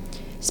not.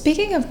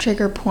 Speaking of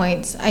trigger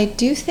points, I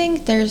do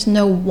think there's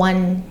no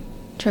one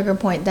trigger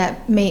point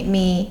that made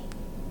me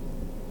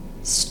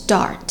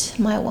start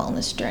my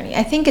wellness journey.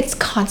 I think it's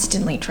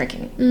constantly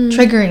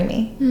triggering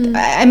me.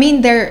 I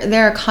mean,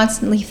 there are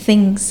constantly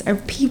things or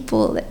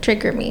people that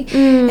trigger me,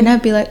 and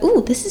I'd be like,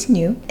 "Ooh, this is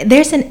new."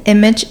 There's an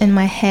image in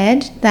my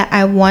head that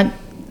I want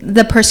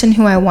the person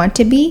who I want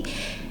to be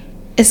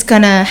is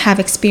gonna have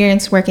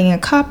experience working in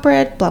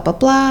corporate, blah blah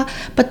blah.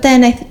 But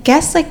then I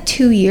guess like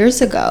 2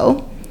 years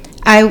ago,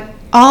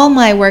 all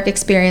my work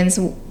experience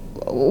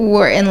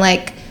were in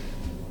like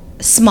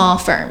small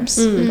firms,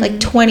 like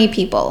 20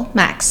 people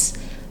max.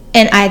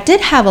 And I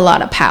did have a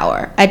lot of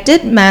power. I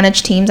did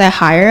manage teams. I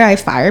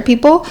fire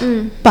people.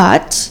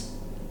 But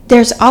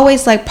there's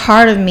always like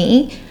part of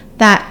me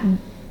that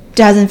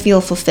doesn't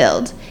feel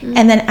fulfilled.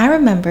 And then I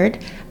remembered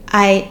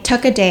I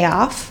took a day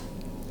off,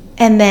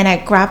 and then I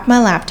grabbed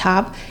my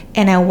laptop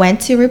and I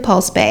went to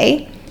Repulse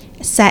Bay,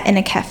 sat in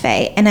a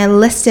cafe, and I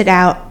listed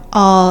out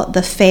all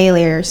the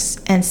failures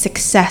and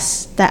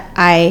success that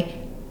I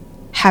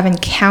have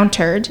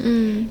encountered.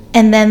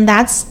 And then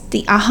that's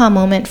the aha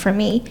moment for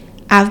me.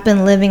 I've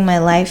been living my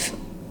life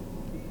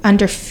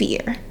under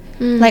fear.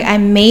 Like, I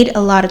made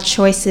a lot of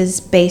choices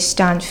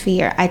based on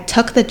fear. I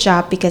took the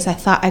job because I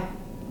thought I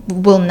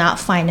will not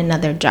find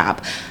another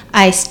job.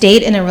 I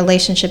stayed in a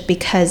relationship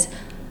because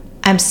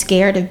I'm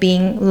scared of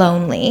being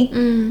lonely.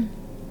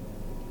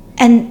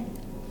 And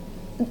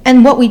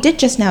what we did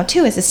just now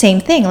too is the same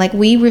thing. Like,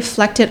 we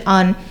reflected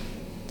on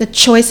the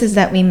choices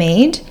that we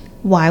made,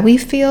 why we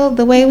feel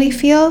the way we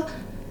feel,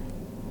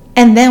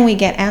 and then we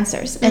get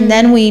answers. And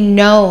then we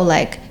know,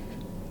 like,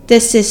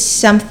 this is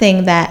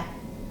something that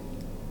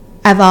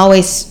I've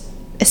always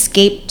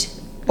escaped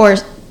or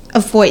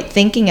avoid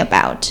thinking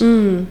about.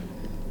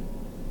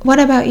 What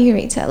about you,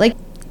 Rita? Like,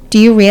 do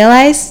you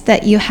realize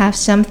that you have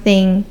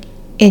something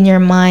in your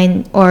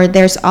mind, or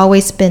there's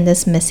always been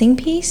this missing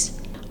piece?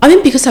 I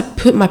mean, because I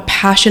put my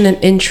passion and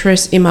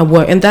interest in my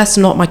work, and that's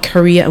not my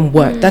career and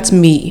work. That's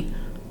me.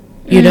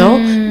 You know,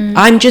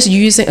 I'm just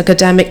using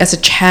academic as a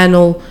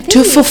channel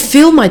to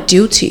fulfill my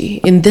duty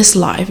in this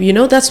life. You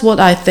know, that's what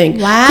I think.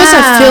 Wow. Because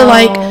I feel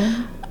like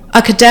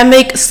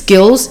academic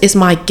skills is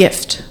my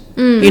gift.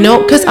 You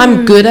know, because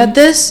I'm good at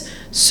this.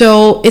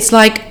 So it's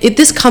like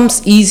this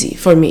comes easy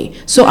for me.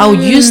 So I'll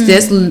use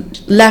this,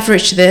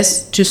 leverage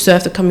this to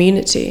serve the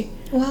community.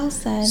 Well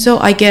said. So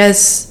I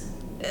guess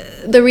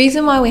the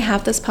reason why we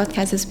have this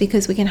podcast is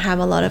because we can have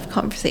a lot of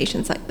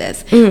conversations like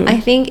this. I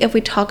think if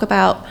we talk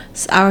about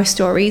our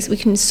stories, we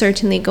can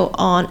certainly go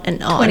on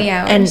and on 20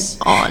 hours. and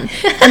on.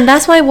 And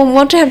that's why we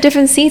want to have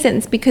different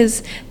seasons,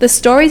 because the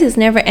stories is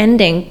never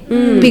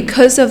ending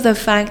because of the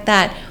fact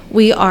that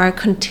we are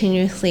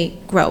continuously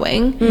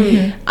growing.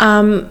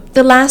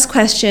 The last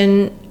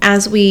question,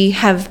 as we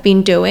have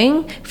been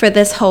doing for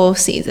this whole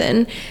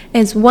season,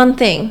 is one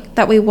thing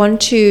that we want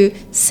to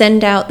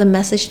send out the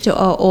message to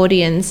our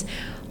audience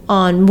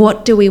on.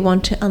 What do we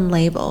want to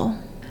unlabel?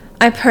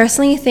 I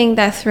personally think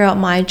that throughout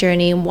my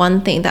journey,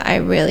 one thing that I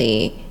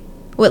really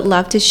would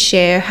love to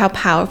share how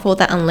powerful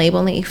that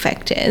unlabeling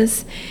effect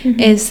is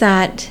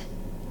that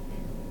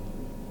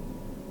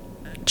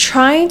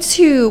try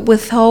to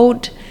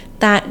withhold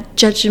that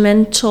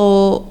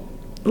judgmental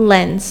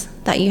lens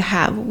that you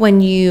have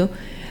when you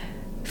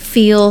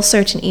feel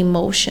certain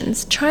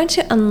emotions. Try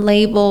to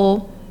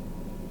unlabel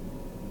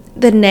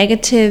the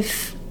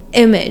negative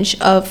image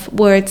of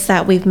words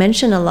that we've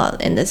mentioned a lot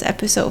in this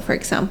episode. For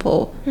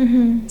example,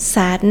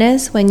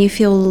 sadness, when you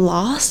feel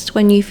lost,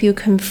 when you feel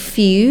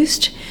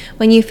confused,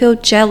 when you feel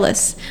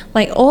jealous.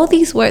 Like, all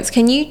these words,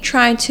 can you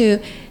try to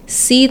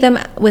see them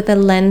with a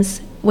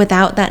lens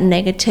without that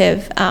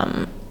negative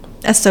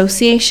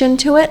association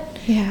to it?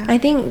 I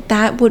think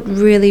that would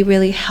really,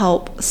 really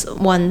help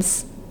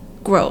one's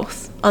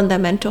growth on their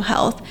mental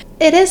health.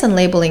 It is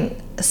unlabeling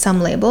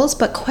some labels,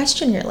 but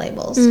question your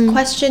labels.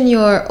 Question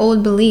your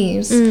old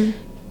beliefs.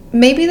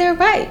 Maybe they're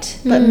right,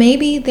 but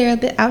maybe they're a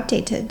bit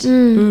outdated.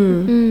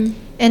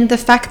 And the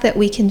fact that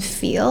we can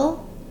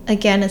feel,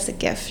 again, is a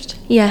gift.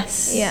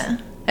 Yes. Yeah.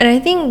 And I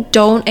think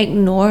don't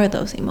ignore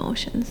those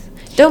emotions.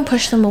 Don't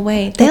push them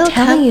away. They're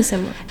telling you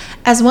something.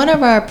 As one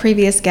of our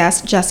previous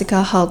guests,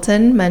 Jessica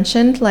Halton,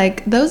 mentioned,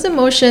 like, those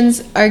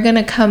emotions are going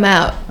to come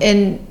out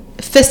in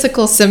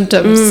physical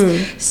symptoms.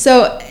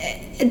 So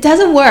it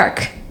doesn't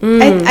work.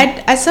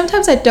 I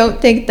sometimes I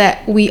don't think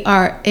that we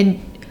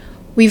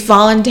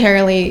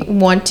voluntarily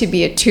want to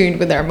be attuned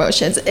with our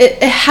emotions.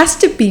 It has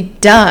to be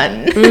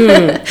done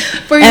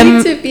for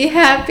you to be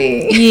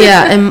happy.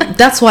 Yeah, and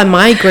that's why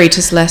my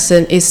greatest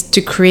lesson is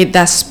to create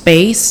that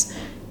space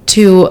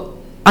to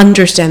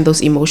understand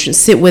those emotions,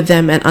 sit with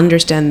them and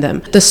understand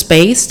them. The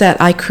space that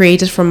I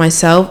created for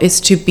myself is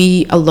to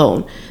be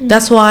alone.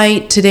 That's why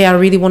today I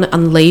really want to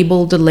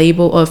unlabel the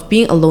label of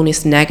being alone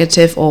is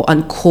negative or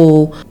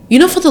uncool. You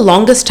know, for the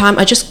longest time,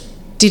 I just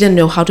didn't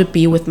know how to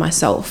be with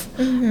myself.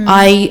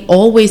 I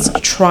always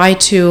try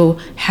to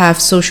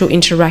have social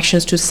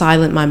interactions to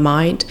silence my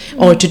mind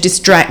or to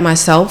distract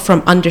myself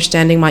from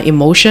understanding my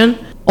emotion.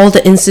 All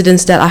the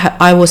incidents that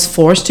I was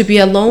forced to be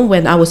alone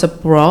when I was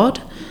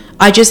abroad,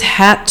 I just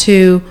had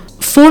to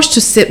force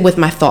to sit with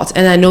my thoughts.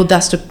 And I know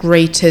that's the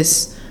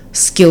greatest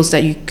skills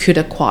that you could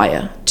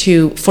acquire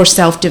for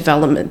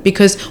self-development,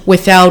 because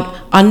without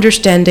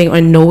understanding or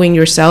knowing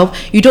yourself,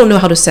 you don't know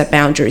how to set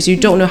boundaries, you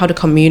don't know how to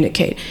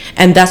communicate.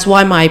 And that's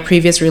why my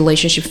previous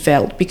relationship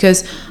failed,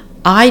 because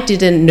I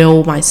didn't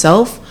know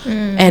myself,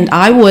 and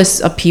I was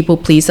a people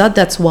pleaser.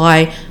 That's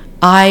why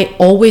I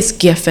always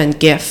give and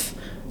give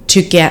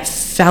to get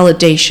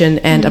validation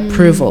and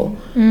approval,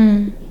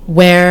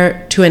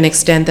 where to an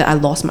extent that I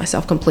lost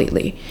myself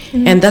completely.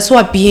 And that's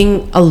why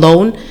being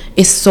alone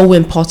is so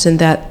important,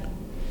 that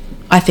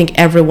I think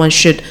everyone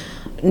should,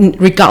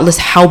 regardless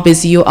how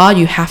busy you are,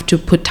 you have to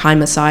put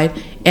time aside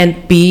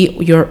and be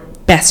your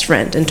best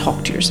friend and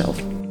talk to yourself.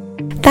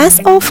 That's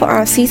all for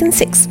our Season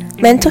 6,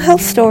 Mental Health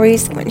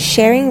Stories When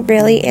Sharing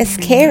Really Is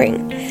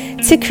Caring.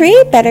 To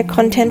create better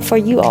content for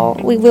you all,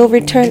 we will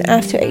return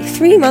after a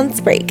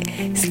 3-month break.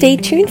 Stay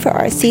tuned for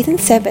our Season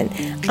 7,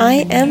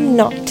 I Am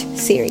Not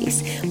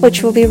series,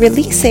 which will be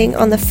releasing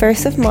on the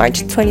 1st of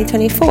March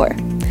 2024.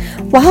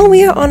 While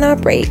we are on our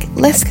break,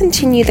 let's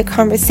continue the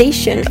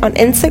conversation on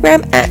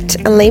Instagram at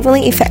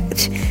Unlabeling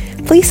Effect.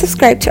 Please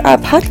subscribe to our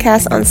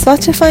podcast on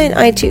Spotify and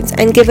iTunes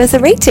and give us a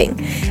rating.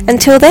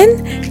 Until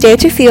then, dare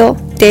to feel,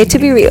 dare to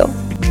be real.